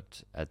to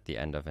put at the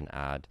end of an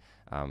ad,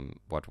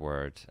 what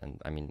word,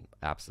 and I mean,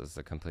 apps is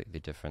a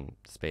completely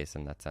different space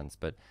in that sense,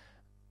 but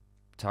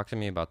talk to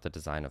me about the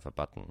design of a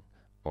button,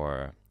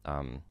 or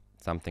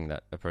something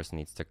that a person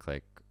needs to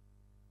click.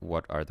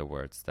 What are the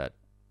words that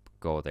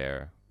go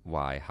there?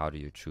 Why? How do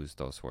you choose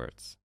those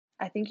words?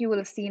 I think you will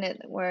have seen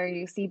it where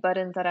you see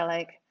buttons that are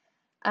like,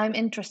 I'm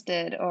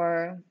interested,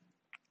 or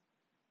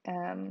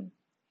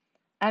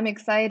I'm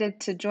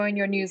excited to join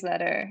your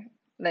newsletter.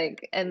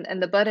 Like,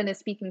 and the button is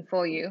speaking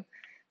for you.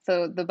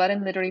 So the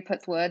button literally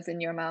puts words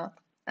in your mouth.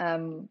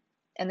 And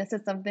this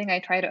is something I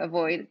try to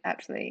avoid,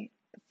 actually.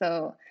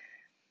 So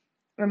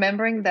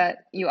remembering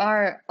that you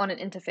are on an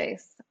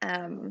interface,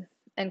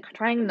 and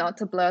trying not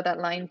to blur that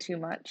line too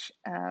much.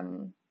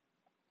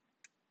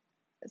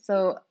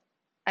 So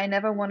I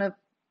never want to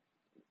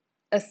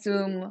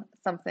assume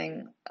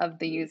something of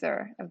the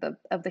user,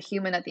 of the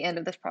human at the end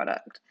of this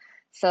product.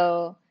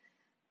 So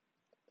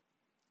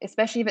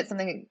especially if it's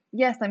something,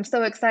 yes, I'm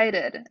so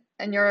excited,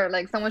 and you're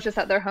like, someone's just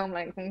at their home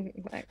like,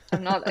 like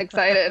I'm not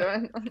excited.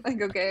 I'm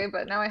like, okay,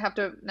 but now I have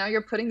to, now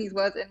you're putting these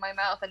words in my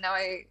mouth, and now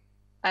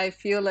I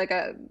feel like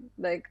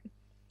like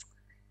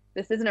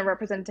this isn't a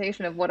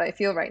representation of what I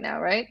feel right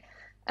now, right?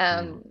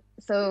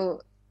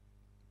 So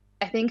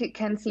I think it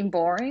can seem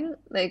boring,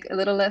 like a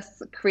little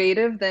less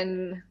creative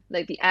than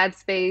like the ad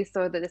space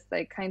or this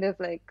like kind of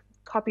like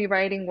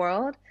copywriting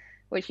world,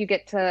 which you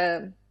get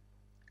to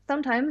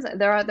sometimes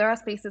there are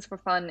spaces for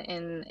fun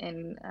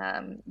in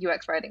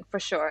UX writing for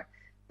sure,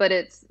 but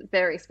it's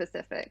very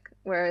specific.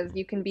 Whereas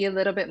you can be a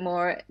little bit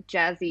more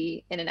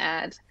jazzy in an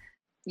ad.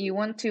 You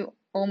want to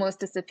almost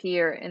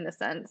disappear in the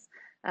sense.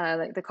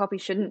 Like the copy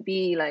shouldn't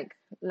be like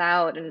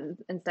loud and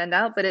stand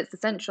out, but it's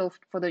essential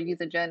for the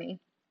user journey.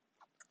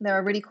 There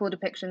are really cool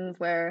depictions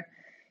where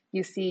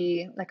you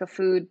see like a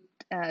food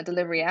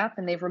delivery app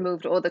and they've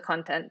removed all the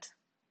content,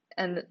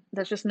 and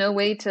there's just no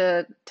way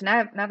to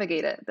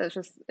navigate it.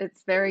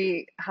 It's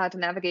very hard to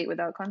navigate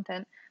without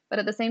content. But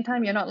at the same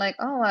time, you're not like,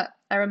 oh,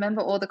 I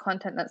remember all the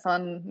content that's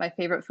on my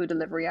favorite food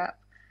delivery app.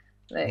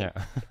 Like,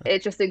 Yeah.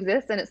 it just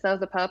exists and it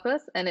serves a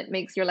purpose and it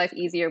makes your life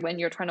easier when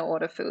you're trying to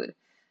order food.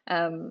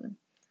 Um,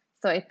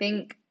 so I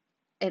think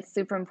it's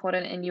super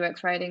important in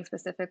UX writing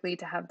specifically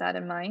to have that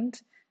in mind.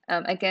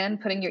 Again,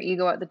 putting your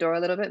ego out the door a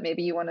little bit.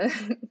 Maybe you want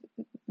to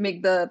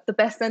make the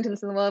best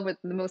sentence in the world with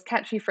the most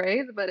catchy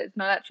phrase, but it's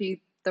not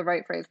actually the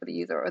right phrase for the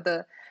user or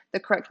the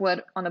correct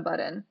word on a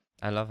button.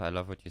 I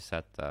love what you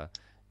said.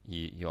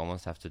 You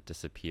almost have to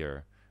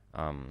disappear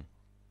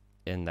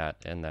in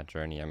that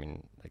journey. I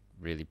mean, like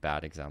really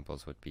bad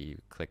examples would be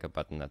you click a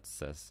button that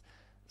says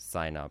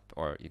sign up,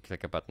 or you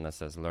click a button that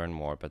says learn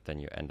more, but then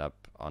you end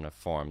up on a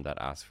form that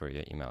asks for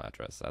your email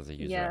address. As a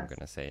user, I'm Yes,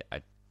 gonna say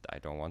I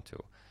don't want to.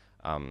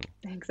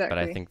 But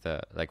I exactly. think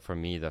like for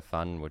me, the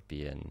fun would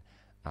be in,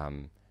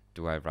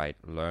 do I write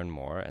learn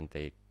more and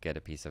they get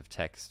a piece of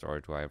text, or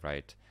do I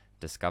write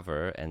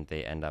discover and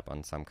they end up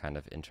on some kind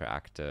of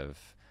interactive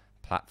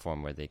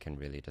platform where they can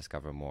really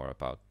discover more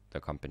about the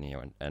company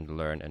and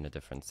learn in a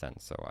different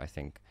sense. So I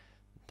think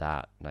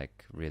that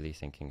like really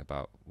thinking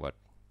about what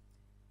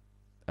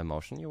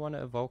emotion you want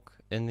to evoke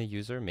in the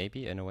user,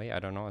 maybe in a way, I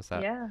don't know,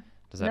 Yeah.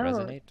 does that No,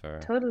 resonate or?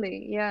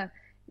 totally. Yeah.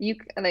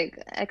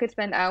 Like I could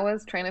spend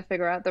hours trying to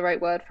figure out the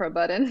right word for a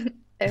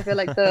button. I feel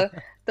like the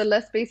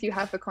less space you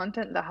have for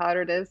content, the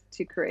harder it is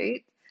to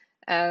create.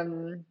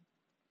 Um,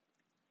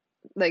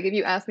 like if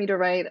you ask me to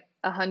write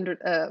a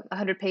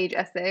 100-page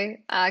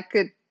essay, I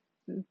could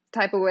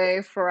type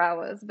away for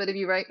hours. But if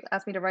you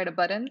ask me to write a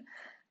button,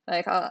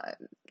 like I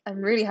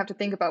really have to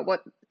think about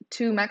what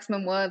two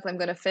maximum words I'm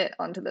going to fit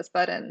onto this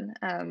button.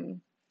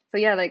 So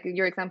yeah, like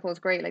your example is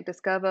great, like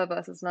discover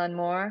versus learn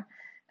more.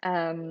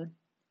 Um,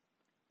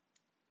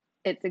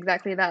 it's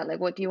exactly that. Like,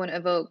 what do you want to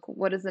evoke?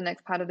 What is the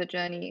next part of the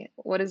journey?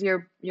 What is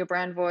your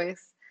brand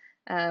voice?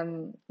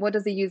 What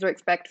does the user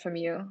expect from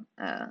you?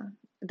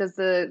 Does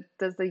the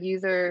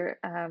user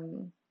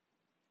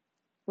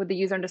would the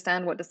user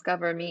understand what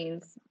discover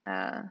means?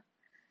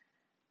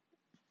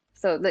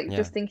 So like Yeah.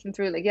 just thinking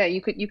through, like, yeah,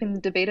 you can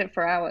debate it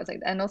for hours.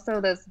 Like, and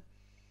also there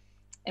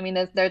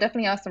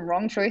definitely are some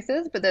wrong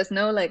choices, but there's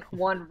no like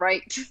one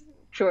right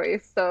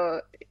choice.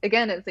 So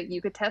again, it's like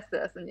you could test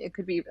this, and it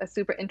could be a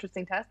super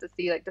interesting test to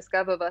see like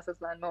discover versus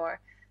learn more,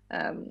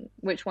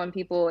 which one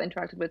people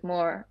interacted with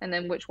more, and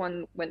then which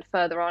one went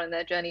further on in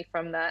their journey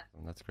from that.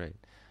 That's great.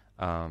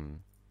 Um,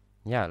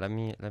 yeah, let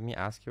me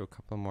ask you a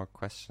couple more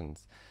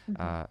questions.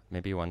 Mhm.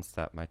 Maybe ones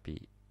that might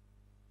be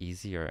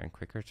easier and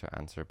quicker to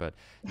answer. But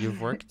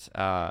you've worked.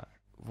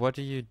 What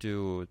do you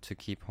do to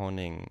keep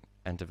honing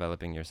and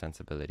developing your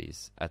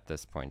sensibilities at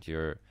this point?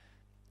 You're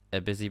a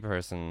busy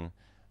person,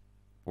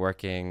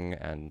 working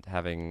and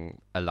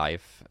having a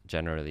life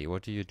generally.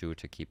 What do you do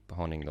to keep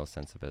honing those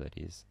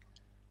sensibilities?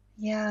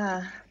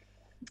 Yeah,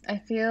 I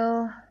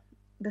feel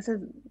this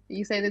is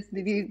you say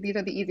these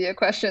are the easier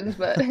questions,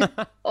 but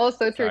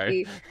also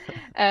Sorry. tricky.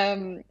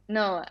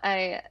 No,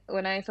 I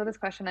when I saw this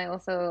question, I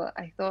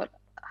thought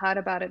hard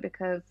about it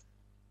because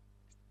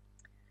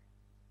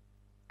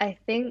I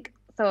think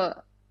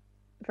so.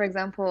 For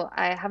example,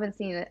 I haven't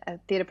seen a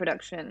theater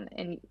production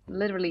in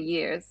literally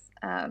years.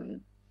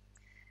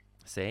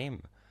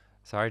 Same.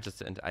 Sorry,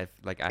 just and I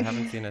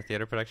haven't seen a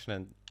theater production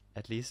in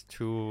at least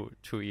two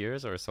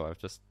years or so. I've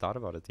just thought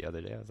about it the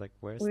other day. I was like,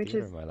 where's Which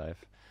theater is in my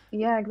life?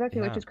 Yeah,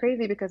 exactly, which Yeah. is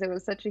crazy because it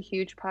was such a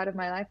huge part of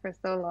my life for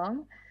so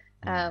long.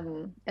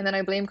 Mm. And then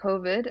I blame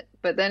COVID,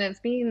 but then there's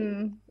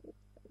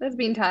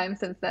been time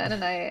since then,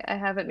 and I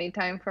haven't made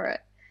time for it.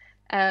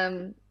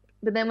 Um,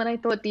 but then when I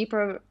thought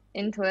deeper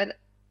into it,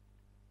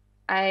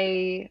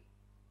 I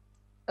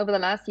over the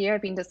last year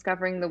I've been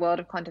discovering the world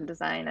of content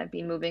design. I've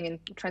been moving and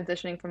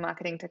transitioning from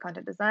marketing to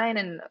content design,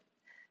 and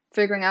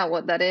figuring out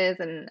what that is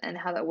and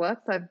how that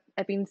works. So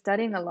I've been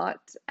studying a lot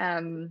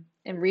and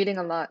reading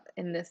a lot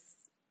in this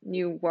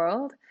new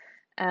world.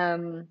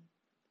 Um,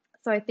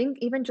 so I think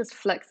even just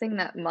flexing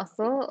that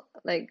muscle,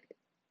 like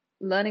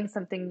learning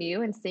something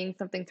new and seeing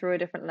something through a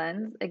different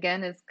lens,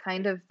 again, is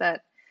kind of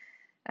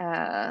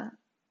uh,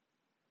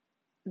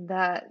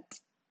 that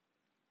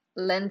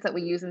lens that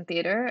we use in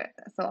theater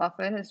so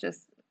often. Is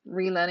just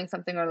relearning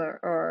something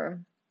or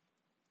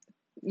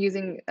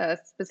using a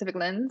specific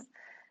lens.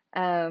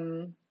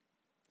 Um,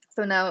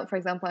 so now, for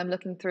example, I'm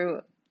looking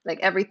through like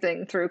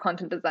everything through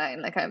content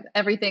design. Like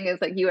everything is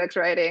like UX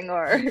writing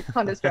or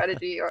content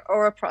strategy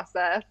or a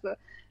process.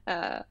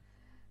 Uh,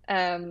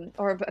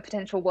 or a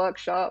potential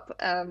workshop.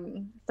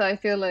 So I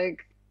feel like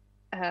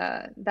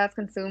that's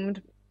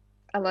consumed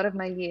a lot of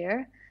my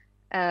year,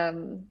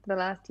 the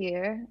last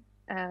year.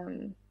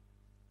 Um,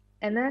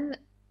 and then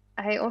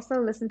I also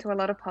listen to a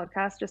lot of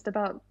podcasts just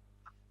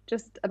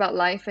about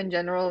life in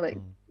general, like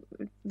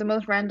Mm, the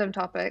most random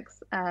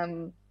topics.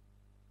 And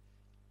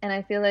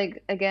I feel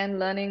like again,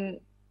 learning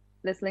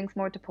this links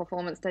more to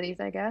performance studies,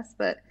 I guess,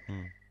 but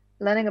mm,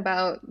 learning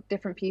about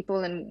different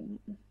people and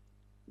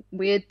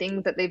weird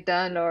things that they've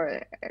done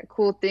or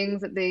cool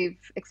things that they've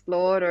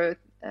explored or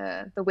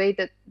the way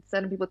that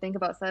certain people think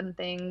about certain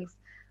things.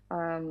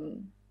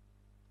 Um,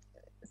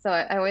 so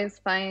I always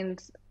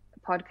find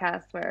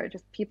podcasts where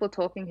just people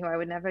talking who I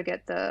would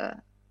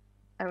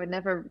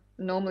never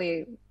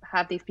normally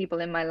have these people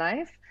in my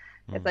life.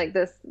 It's mm. like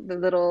the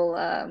little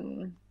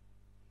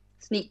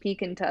sneak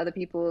peek into other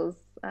people's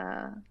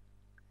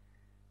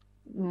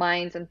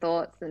minds and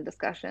thoughts and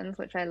discussions,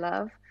 which I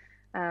love.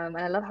 And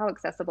I love how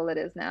accessible it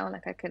is now.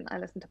 Like I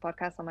listen to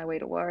podcasts on my way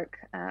to work.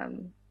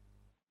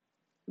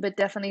 But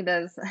definitely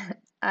there's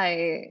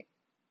I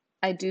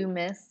I do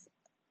miss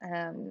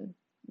um,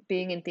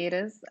 being in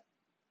theaters,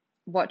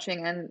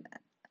 watching and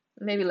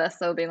maybe less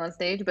so being on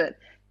stage, but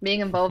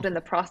being involved in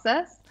the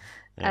process.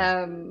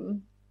 Yeah.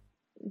 Um,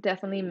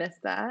 Definitely miss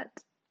that.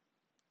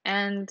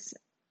 And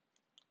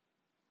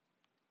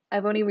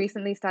I've only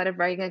recently started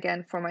writing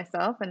again for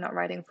myself and not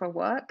writing for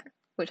work,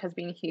 which has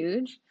been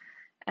huge.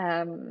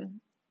 Um,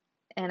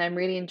 and I'm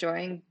really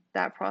enjoying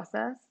that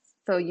process.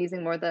 So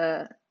using more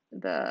the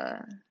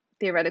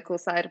theoretical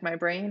side of my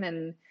brain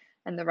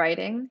and the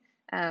writing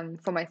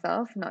for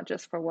myself, not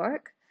just for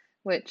work,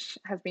 which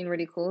has been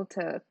really cool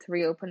to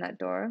reopen that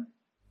door.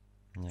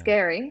 Yeah.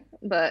 Scary,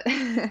 but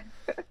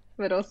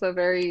but also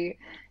very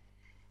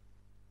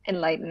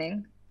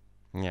enlightening.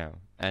 Yeah.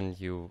 And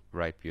you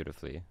write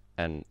beautifully.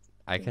 And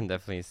I can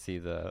definitely see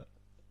the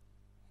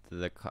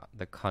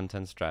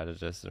content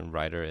strategist and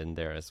writer in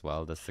there as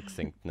well, the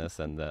succinctness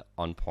and the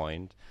on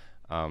point.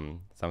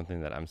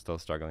 Something that I'm still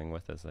struggling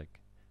with is like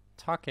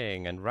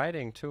talking and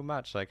writing too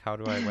much. Like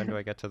when do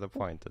I get to the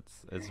point?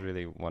 It's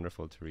really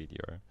wonderful to read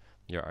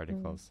your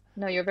articles.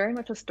 No, you're very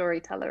much a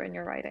storyteller in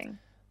your writing.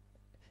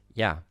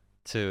 Yeah.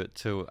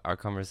 To our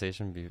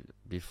conversation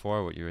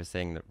before, what you were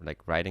saying, that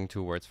like writing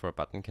 2 words for a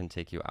button can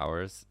take you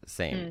hours.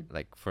 Same. Mm,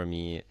 Like for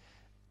me,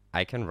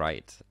 I can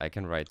write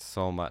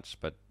so much,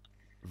 but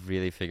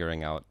really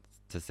figuring out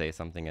to say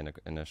something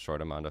in a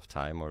short amount of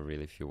time or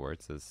really few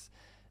words is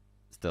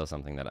still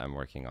something that I'm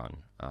working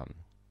on,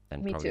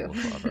 and me probably too. will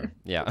forever.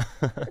 Yeah.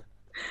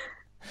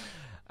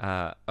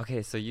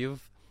 Okay, so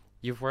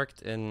you've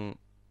worked in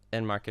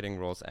marketing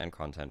roles and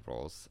content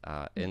roles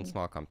in Mhm.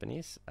 small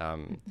companies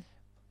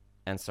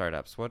and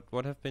startups.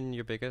 What have been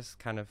your biggest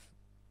kind of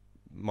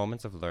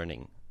moments of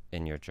learning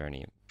in your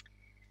journey?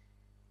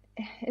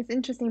 It's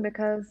interesting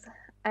because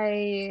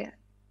I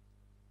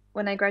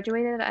when I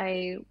graduated,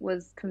 I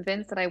was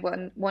convinced that I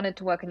wanted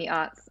to work in the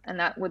arts, and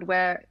that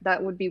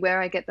would be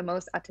where I get the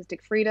most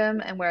artistic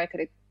freedom and where I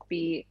could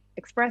be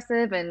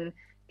expressive and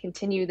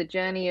continue the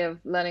journey of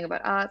learning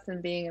about arts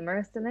and being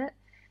immersed in it.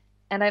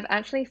 And I've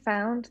actually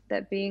found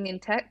that being in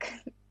tech,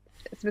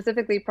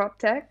 specifically prop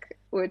tech,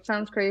 which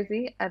sounds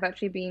crazy, I've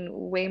actually been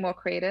way more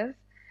creative.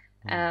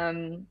 Hmm.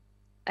 Um,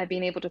 I've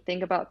been able to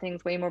think about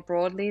things way more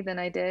broadly than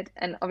I did.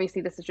 And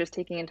obviously, this is just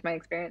taking into my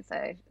experience.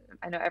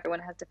 I know everyone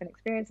has different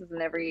experiences,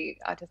 and every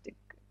artistic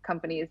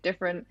company is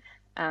different.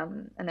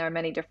 And there are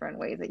many different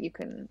ways that you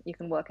can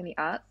work in the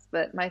arts.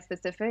 But my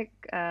specific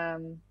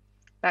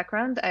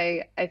background,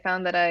 I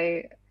found that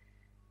I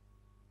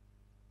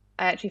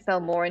actually fell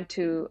more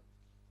into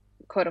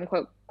quote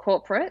unquote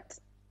corporate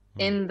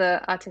Hmm. in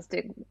the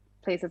artistic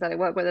places that I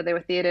work, whether they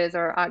were theaters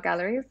or art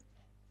galleries.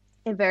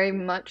 It very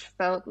much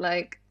felt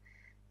like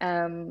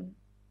um,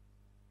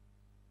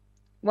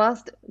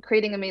 whilst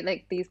creating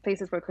like these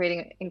places were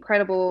creating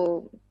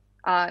incredible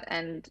art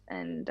and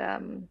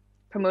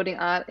promoting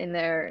art in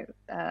their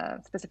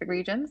specific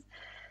regions.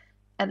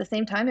 At the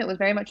same time, it was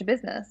very much a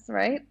business,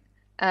 right?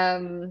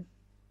 Um,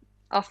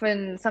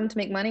 Often some to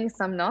make money,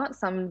 some not,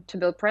 some to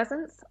build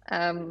presence.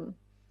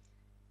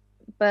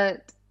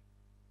 But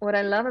what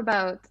I love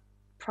about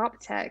prop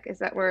tech is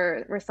that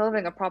we're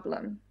solving a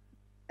problem.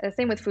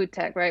 Same with food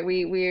tech, right?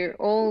 We're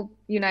all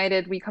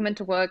united. We come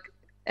into work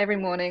every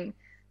morning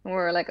and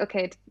we're like,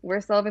 okay,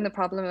 we're solving the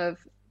problem of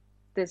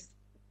this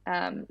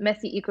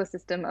messy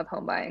ecosystem of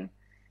home buying.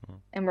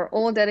 And we're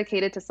all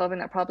dedicated to solving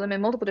that problem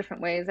in multiple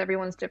different ways.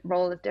 Everyone's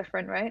role is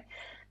different, right?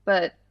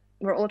 But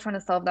we're all trying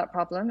to solve that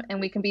problem,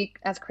 and we can be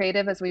as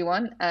creative as we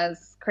want,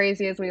 as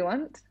crazy as we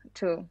want,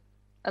 to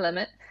a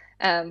limit.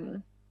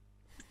 Um,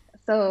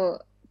 so,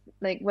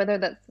 like, whether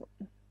that's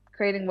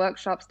creating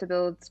workshops to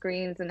build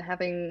screens and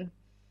having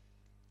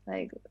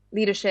like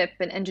leadership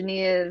and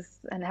engineers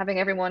and having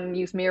everyone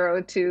use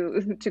Miro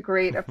to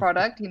create a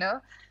product,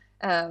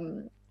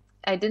 um,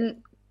 I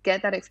didn't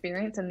get that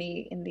experience in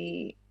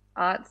the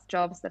arts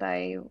jobs that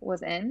I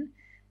was in.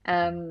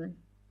 Um,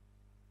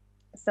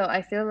 so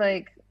I feel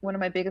like one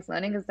of my biggest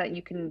learning is that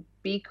you can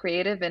be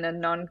creative in a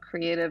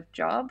non-creative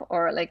job,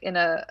 or like in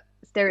a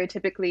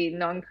stereotypically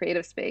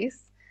non-creative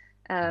space.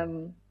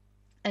 Um,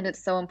 and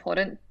it's so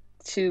important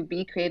to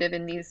be creative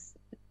in these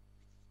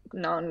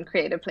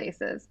non-creative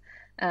places,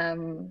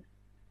 um,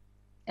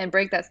 and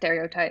break that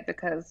stereotype,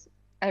 because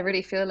I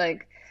really feel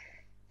like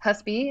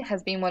Husby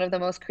has been one of the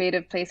most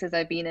creative places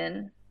I've been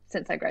in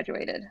since I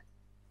graduated.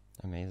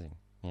 Amazing.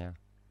 Yeah.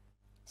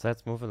 So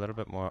let's move a little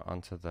bit more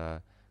onto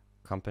the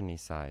company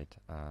side.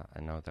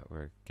 I know that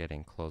we're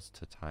getting close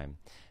to time.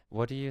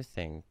 What do you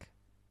think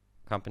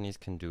companies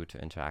can do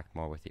to interact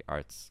more with the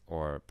arts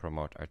or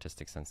promote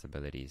artistic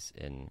sensibilities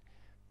in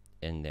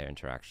their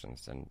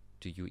interactions? And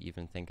do you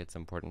even think it's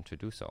important to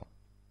do so?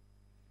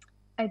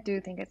 I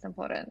do think it's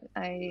important.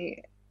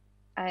 I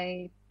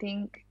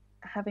think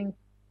having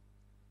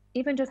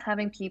even just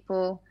having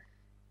people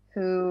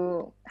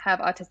who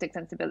have artistic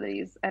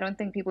sensibilities. I don't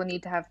think people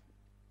need to have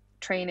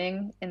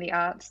training in the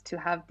arts to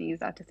have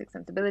these artistic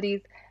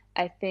sensibilities.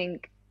 I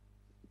think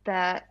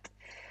that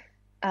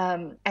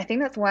I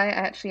think that's why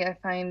I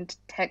find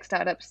tech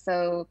startups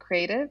so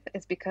creative,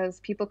 is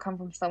because people come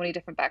from so many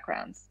different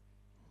backgrounds.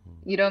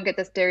 You don't get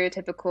the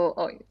stereotypical,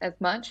 or as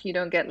much. You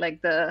don't get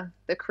like the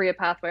career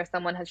path where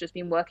someone has just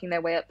been working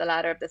their way up the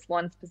ladder of this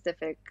one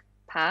specific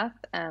path,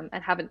 and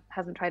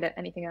hasn't tried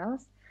anything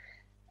else.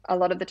 A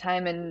lot of the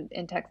time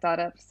in tech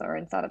startups, or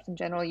in startups in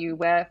general, you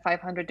wear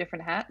 500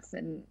 different hats,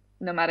 and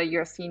no matter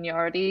your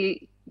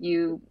seniority,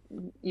 you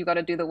got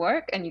to do the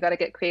work, and you got to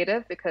get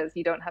creative because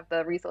you don't have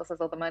the resources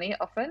or the money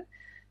often.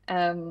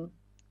 Um,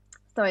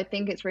 so I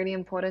think it's really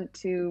important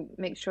to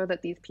make sure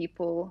that these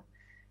people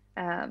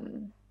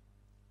um,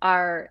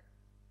 are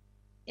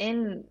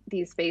in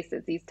these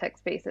spaces, these tech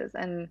spaces.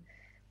 And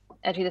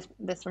actually,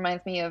 this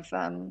reminds me of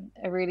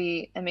a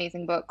really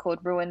amazing book called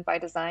Ruined by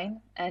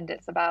Design, and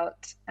it's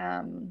about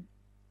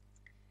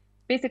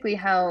basically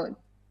how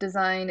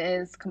design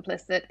is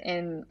complicit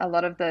in a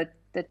lot of the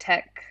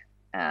tech,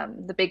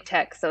 the big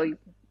tech. So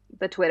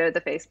the Twitter,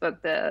 the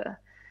Facebook, the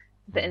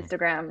Mm-hmm.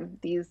 Instagram,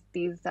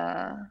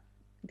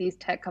 these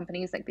tech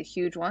companies, like the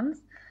huge ones,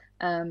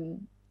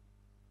 um,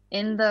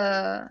 in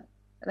the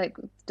like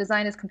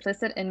design is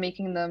complicit in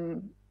making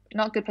them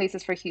not good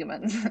places for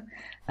humans.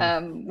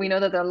 We know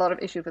that there are a lot of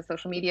issues with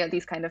social media,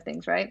 these kind of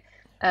things, right?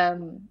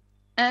 Um,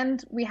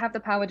 and we have the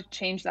power to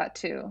change that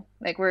too.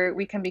 Like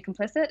we can be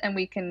complicit, and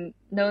we can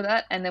know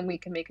that, and then we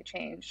can make a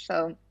change.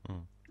 So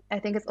Mm. I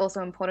think it's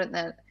also important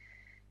that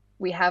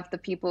we have the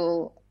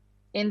people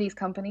in these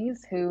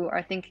companies who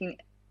are thinking,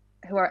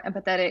 who are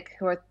empathetic,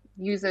 who are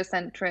user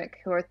centric,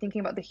 who are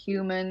thinking about the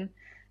human,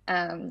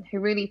 who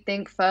really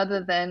think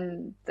further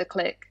than the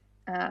click,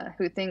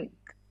 who think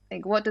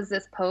like, what does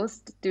this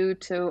post do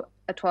to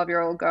a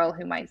 12-year-old girl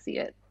who might see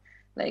it?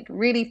 Like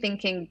really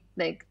thinking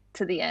like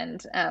to the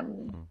end,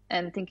 Mm.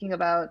 and thinking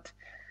about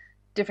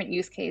different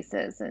use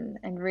cases,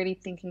 and really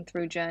thinking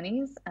through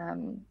journeys.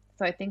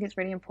 So I think it's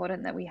really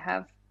important that we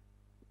have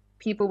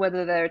people,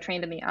 whether they're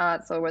trained in the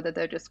arts or whether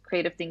they're just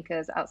creative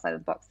thinkers, outside of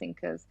the box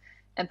thinkers,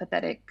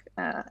 empathetic,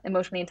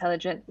 emotionally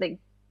intelligent, like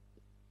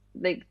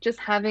just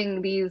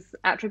having these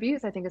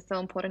attributes, I think is so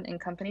important in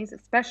companies,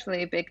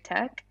 especially big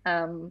tech,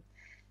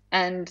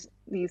 and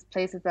these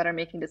places that are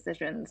making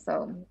decisions.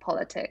 So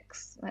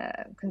politics,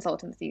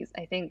 consultancies.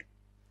 I think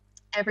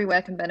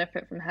everywhere can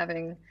benefit from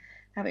having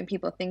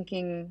people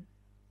thinking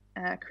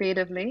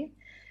creatively,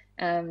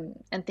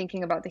 and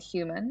thinking about the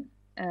human.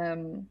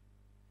 Um,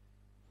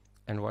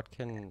 And what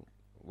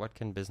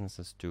can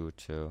businesses do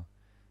to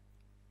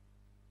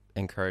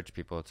encourage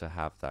people to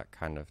have that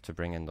kind of to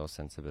bring in those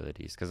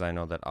sensibilities? Because I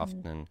know that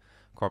often in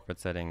corporate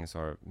settings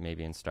or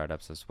maybe in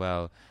startups as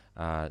well,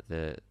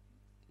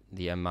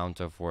 the amount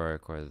of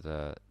work or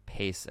the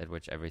pace at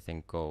which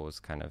everything goes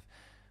kind of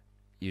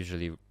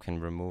usually can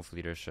remove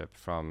leadership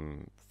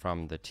from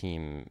the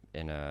team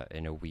in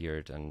a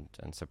weird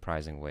and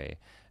surprising way,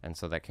 and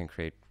so that can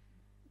create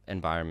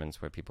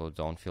environments where people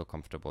don't feel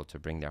comfortable to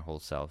bring their whole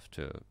self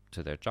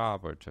to their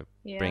job or to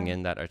bring yeah.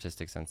 in that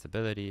artistic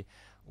sensibility.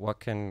 What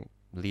can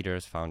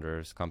leaders,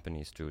 founders,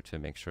 companies do to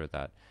make sure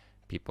that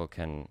people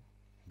can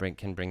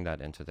bring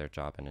that into their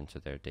job and into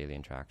their daily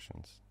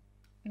interactions?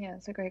 Yeah,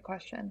 it's a great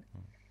question.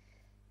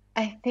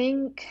 I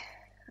think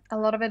a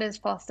lot of it is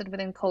fostered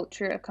within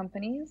culture of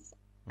companies.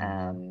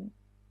 Mm-hmm. Um,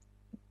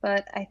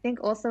 but I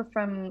think also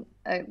from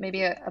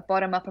maybe a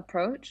bottom-up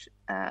approach,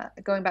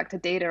 going back to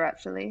data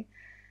actually,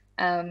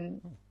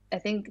 um, I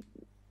think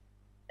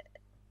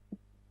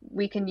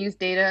we can use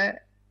data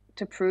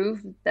to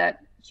prove that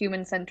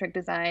human-centric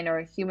design or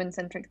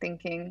human-centric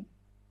thinking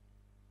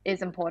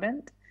is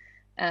important.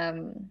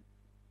 Um,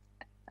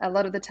 a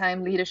lot of the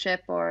time,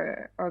 leadership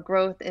or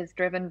growth is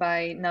driven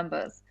by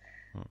numbers.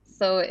 Mm.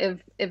 So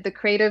if the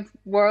creative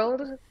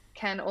world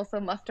can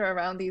also muster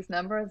around these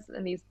numbers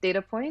and these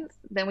data points,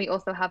 then we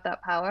also have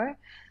that power.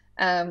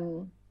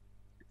 Um,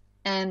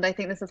 and I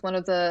think this is one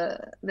of the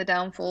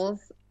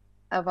downfalls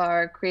of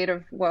our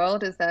creative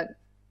world, is that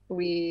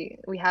we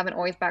haven't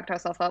always backed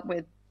ourselves up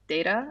with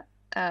data.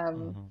 Um,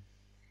 Mhm.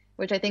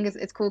 which I think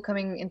is cool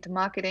coming into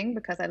marketing,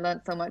 because I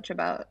learned so much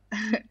about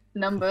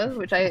numbers,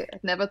 which I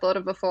had never thought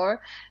of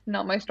before.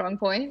 Not my strong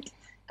point.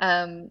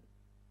 Um,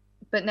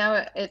 but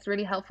now it's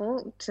really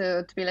helpful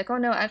to be like, oh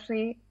no,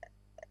 actually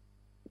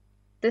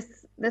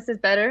this is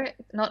better,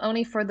 not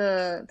only for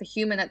the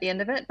human at the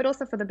end of it, but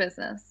also for the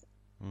business,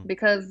 Mm.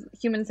 because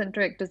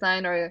human-centric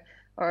design or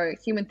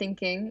human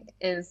thinking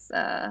is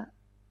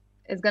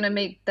going to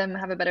make them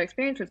have a better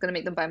experience. It's going to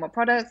make them buy more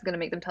products. It's going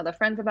to make them tell their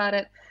friends about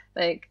it.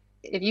 Like,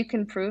 if you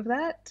can prove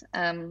that,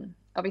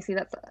 obviously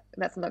that's a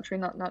luxury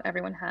not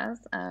everyone has,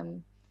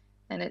 and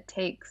it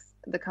takes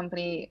the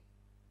company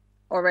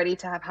already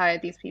to have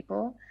hired these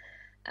people.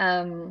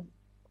 Um,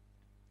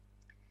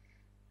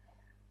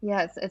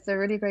 yeah, it's a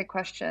really great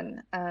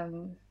question.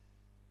 Yeah,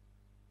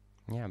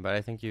 but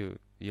I think you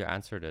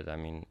answered it. I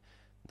mean,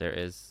 there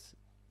is,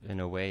 in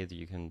a way, that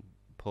you can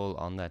pull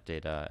on that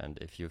data, and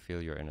if you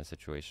feel you're in a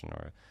situation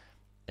or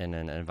in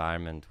an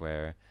environment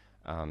where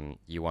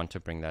you want to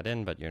bring that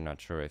in, but you're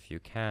not sure if you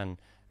can,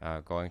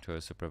 going to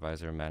a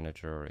supervisor,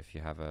 manager, or if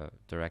you have a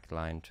direct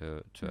line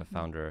to a Mhm.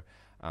 founder,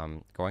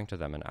 going to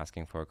them and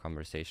asking for a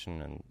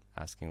conversation and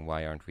asking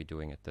why aren't we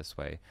doing it this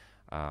way,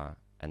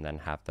 and then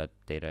have that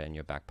data in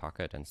your back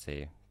pocket and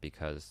say,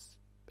 because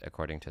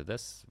according to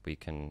this, we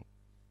can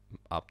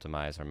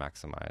optimize or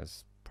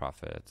maximize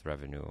profits,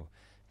 revenue, Yeah,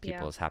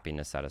 people's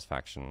happiness,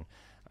 satisfaction,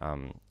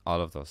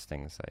 all of those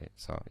things.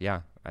 So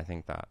yeah, I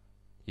think that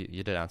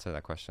you did answer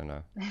that question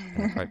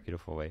in a quite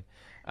beautiful way.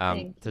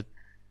 thank you.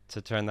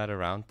 To turn that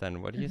around,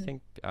 then, what do you Mhm.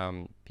 think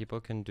people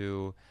can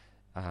do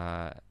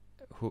uh,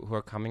 who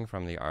are coming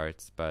from the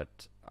arts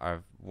but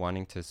are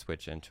wanting to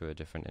switch into a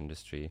different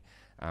industry?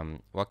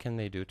 What can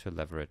they do to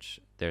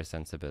leverage their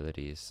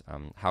sensibilities?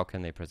 How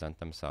can they present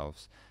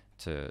themselves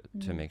to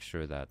Mm. make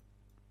sure that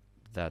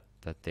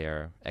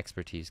their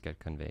expertise get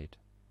conveyed?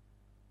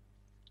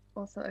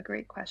 Also a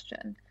great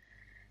question.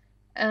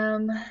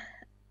 Um,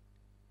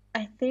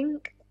 I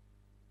think,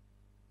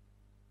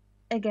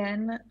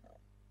 again,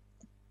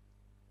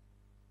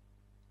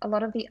 a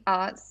lot of the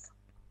arts,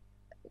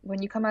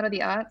 when you come out of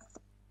the arts,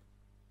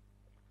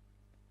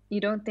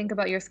 you don't think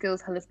about your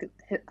skills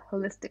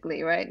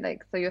holistically, right?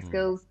 Like, so your Mm.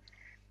 skills,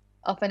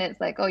 often it's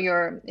like, oh,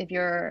 if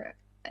you're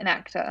an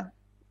actor,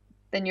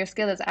 then your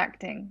skill is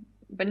acting.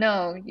 But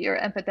no, you're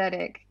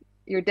empathetic,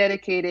 you're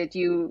dedicated,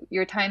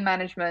 your time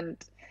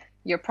management,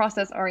 you're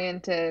process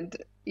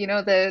oriented.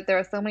 There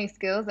are so many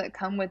skills that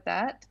come with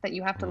that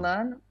you have to Mm.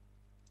 learn.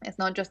 It's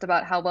not just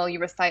about how well you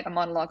recite a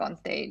monologue on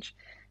stage.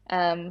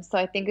 So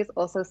I think it's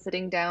also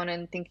sitting down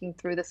and thinking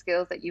through the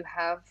skills that you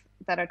have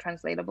that are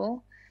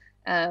translatable,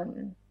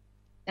 um,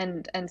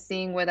 and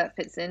seeing where that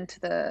fits into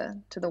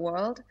the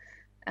world.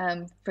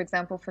 For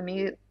example, for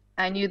me,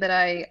 I knew that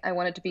I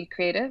wanted to be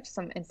creative,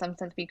 in some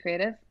sense be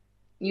creative,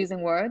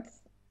 using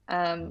words,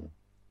 um, Mm.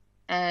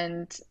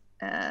 and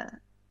uh,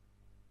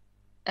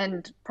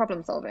 and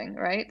problem solving,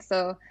 right?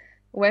 So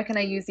where can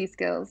I use these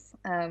skills?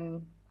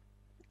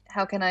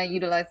 How can I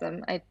utilize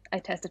them? I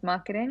tested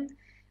marketing.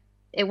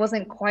 It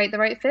wasn't quite the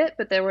right fit,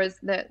 but there was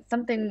that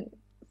something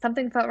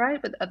felt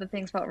right, but other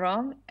things felt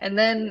wrong. And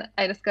then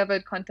I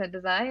discovered content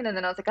design, and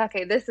then I was like,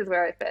 okay, this is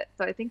where I fit.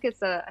 So I think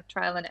it's a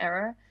trial and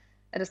error,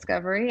 a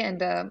discovery,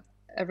 and a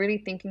really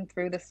thinking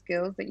through the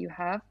skills that you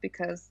have,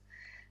 because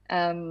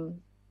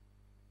um,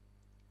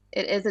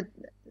 it is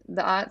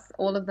the arts,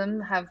 all of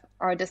them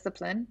are a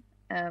discipline.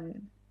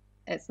 Um,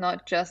 it's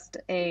not just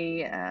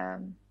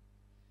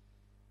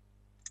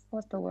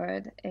what's the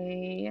word?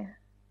 The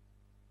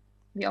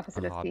A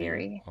opposite of hobby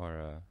theory.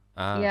 or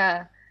a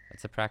Yeah,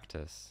 it's a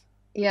practice.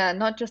 yeah,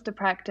 not just a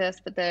practice,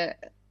 but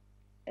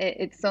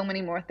it's so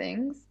many more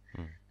things.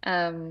 Mm.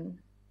 Um,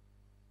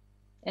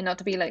 and not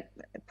to be like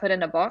put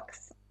in a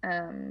box.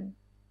 And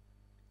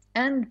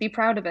be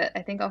proud of it.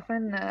 I think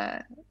often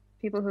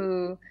people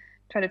who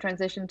try to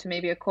transition to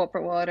maybe a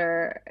corporate world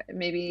are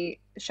maybe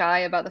shy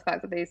about the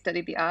fact that they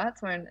studied the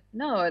arts, when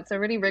no, it's a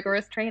really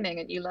rigorous training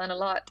and you learn a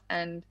lot,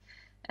 and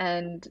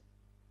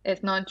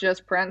it's not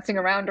just prancing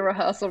around a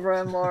rehearsal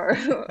room or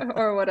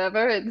or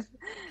whatever. It's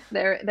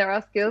there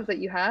are skills that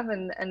you have,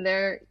 and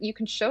you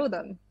can show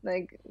them,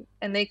 like,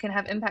 and they can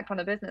have impact on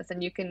a business,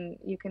 and you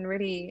can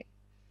really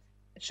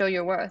show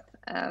your worth.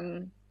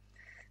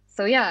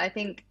 So yeah, I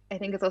think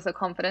it's also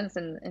confidence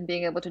in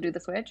being able to do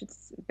the switch.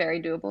 It's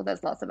very doable.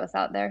 There's lots of us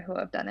out there who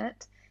have done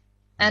it.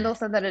 And Mm.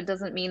 also that it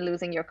doesn't mean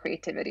losing your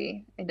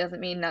creativity. It doesn't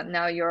mean that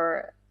now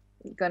you're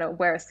gonna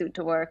wear a suit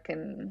to work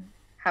and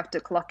have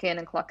to clock in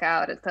and clock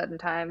out at certain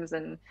times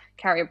and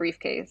carry a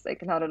briefcase.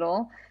 Like, not at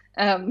all.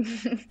 Um,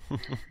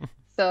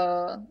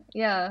 so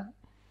yeah,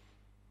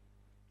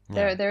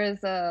 Yeah. there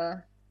is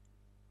a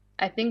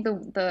I think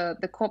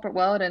the corporate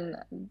world and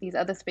these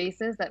other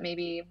spaces that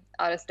maybe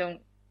artists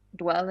don't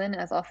dwell in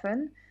as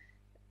often,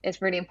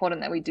 it's really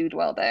important that we do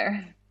dwell there,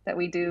 Yeah. that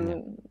we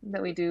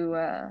do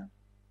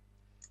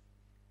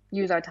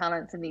use our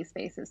talents in these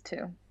spaces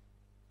too.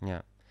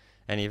 Yeah.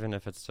 And even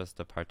if it's just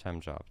a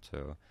part-time job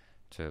to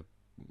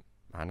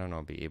I don't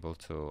know, be able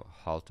to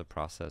halt the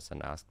process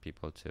and ask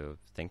people to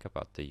think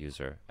about the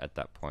user at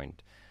that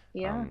point.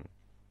 Yeah, Um,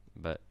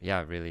 but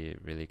yeah, really,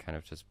 really kind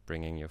of just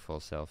bringing your full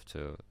self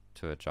to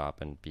a job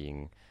and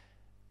being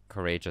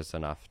courageous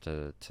enough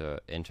to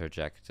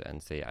interject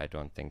and say, I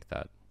don't think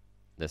that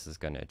this is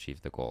going to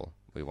achieve the goal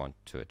we want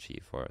to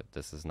achieve, or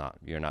this is not,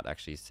 you're not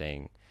actually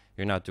saying,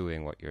 you're not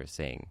doing what you're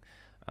saying,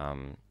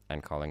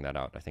 and calling that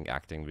out. I think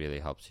acting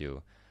really helps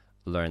you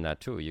learn that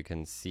too. You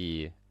can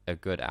see a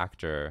good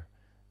actor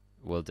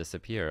will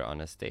disappear on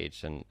a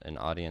stage, and an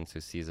audience who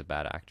sees a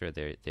bad actor,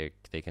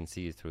 they can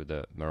see through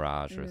the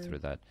mirage or through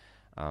mm, that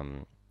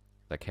um,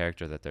 the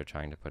character that they're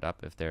trying to put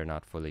up if they're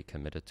not fully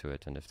committed to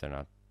it and if they're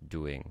not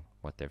doing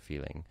what they're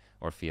feeling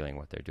or feeling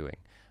what they're doing.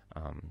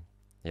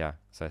 Yeah,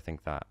 so I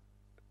think that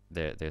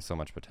there's so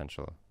much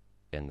potential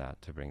in that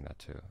to bring that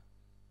to our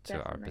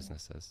definitely.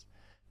 businesses.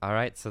 All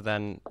right, so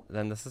then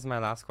this is my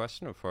last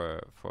question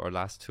for our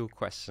last two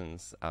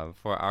questions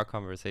for our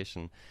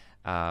conversation.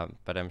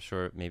 But I'm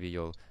sure maybe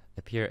you'll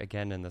appear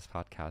again in this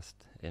podcast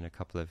in a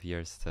couple of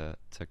years to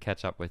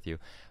catch up with you.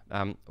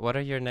 What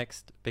are your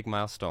next big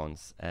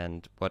milestones,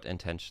 and what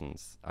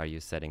intentions are you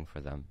setting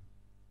for them?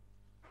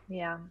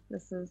 Yeah,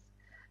 this is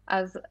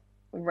as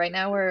right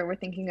now we're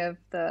thinking of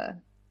the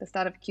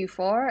start of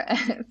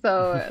Q4,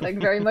 so like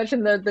very much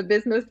in the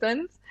business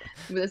sense.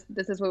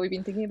 This is what we've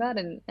been thinking about,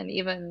 and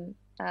even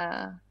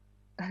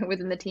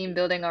within the team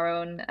building our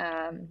own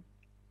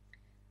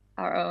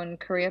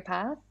career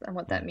path and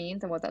what that Mm,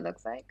 means and what that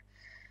looks like.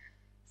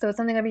 So it's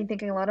something I've been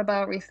thinking a lot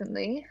about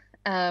recently.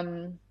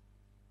 And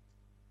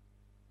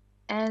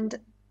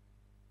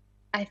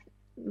I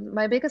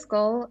my biggest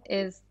goal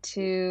is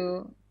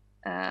to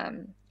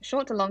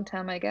short to long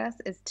term, I guess,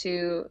 is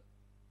to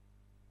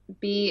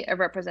be a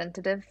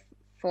representative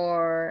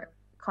for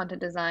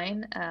content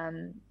design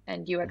and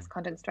UX mm,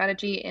 content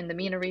strategy in the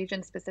MENA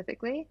region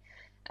specifically.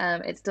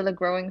 It's still a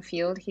growing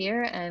field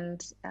here,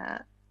 and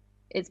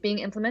it's being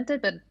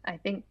implemented, but I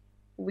think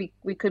we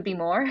could be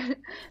more.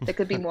 There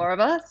could be more of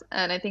us,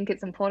 and I think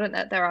it's important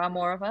that there are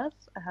more of us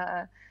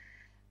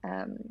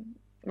um,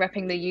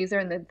 repping the user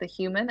and the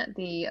human at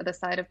the other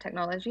side of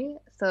technology.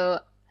 So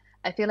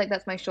I feel like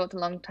that's my short to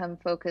long term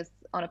focus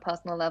on a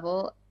personal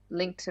level,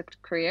 linked to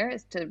career,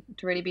 is to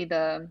really be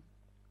the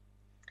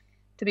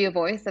to be a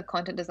voice of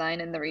content design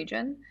in the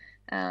region,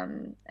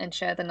 and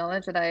share the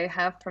knowledge that I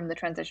have from the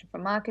transition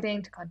from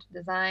marketing to content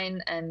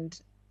design and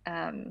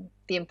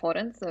the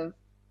importance of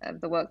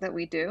the work that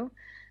we do.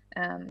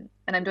 And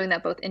I'm doing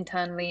that both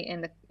internally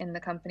in the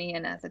company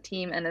and as a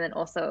team, and then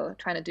also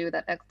trying to do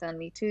that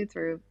externally too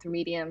through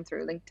Medium,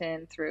 through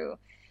LinkedIn, through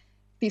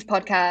these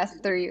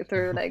podcasts,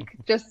 through like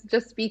just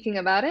speaking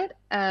about it.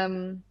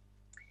 And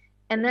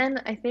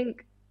then I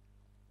think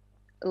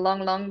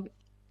long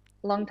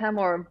long term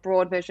or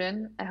broad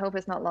vision. I hope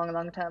it's not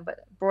long term,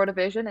 but broader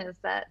vision is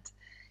that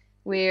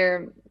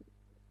we're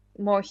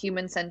more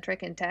human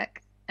centric in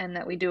tech, and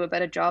that we do a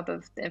better job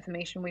of the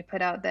information we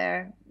put out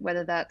there,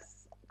 whether that's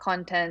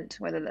content,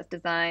 whether that's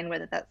design,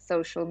 whether that's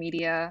social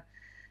media.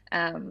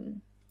 Um,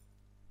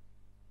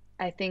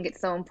 I think it's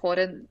so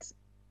important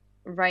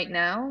right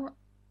now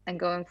and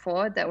going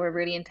forward that we're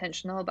really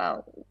intentional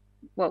about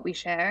what we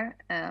share,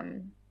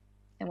 and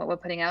what we're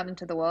putting out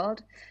into the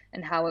world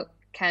and how it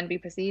can be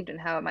perceived and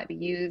how it might be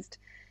used,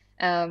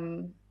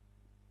 um,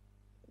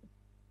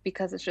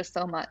 because it's just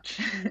so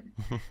much.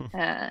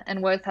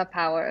 And words have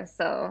power.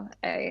 So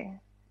I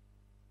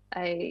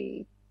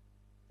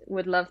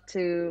would love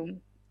to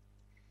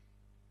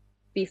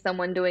be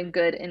someone doing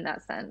good in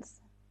that sense.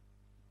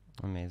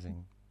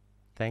 Amazing.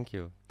 Thank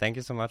you. Thank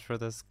you so much for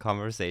this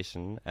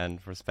conversation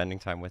and for spending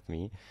time with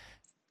me.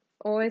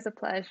 Always a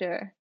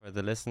pleasure. For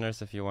the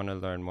listeners, if you want to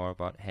learn more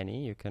about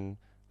Hennie, you can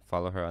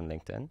follow her on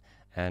LinkedIn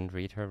and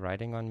read her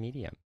writing on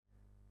Medium.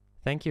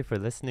 Thank you for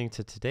listening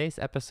to today's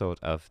episode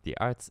of The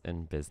Arts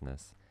in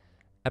Business.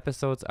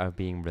 Episodes are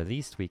being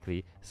released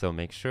weekly, so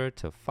make sure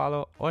to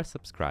follow or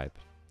subscribe.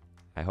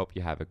 I hope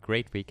you have a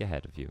great week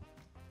ahead of you.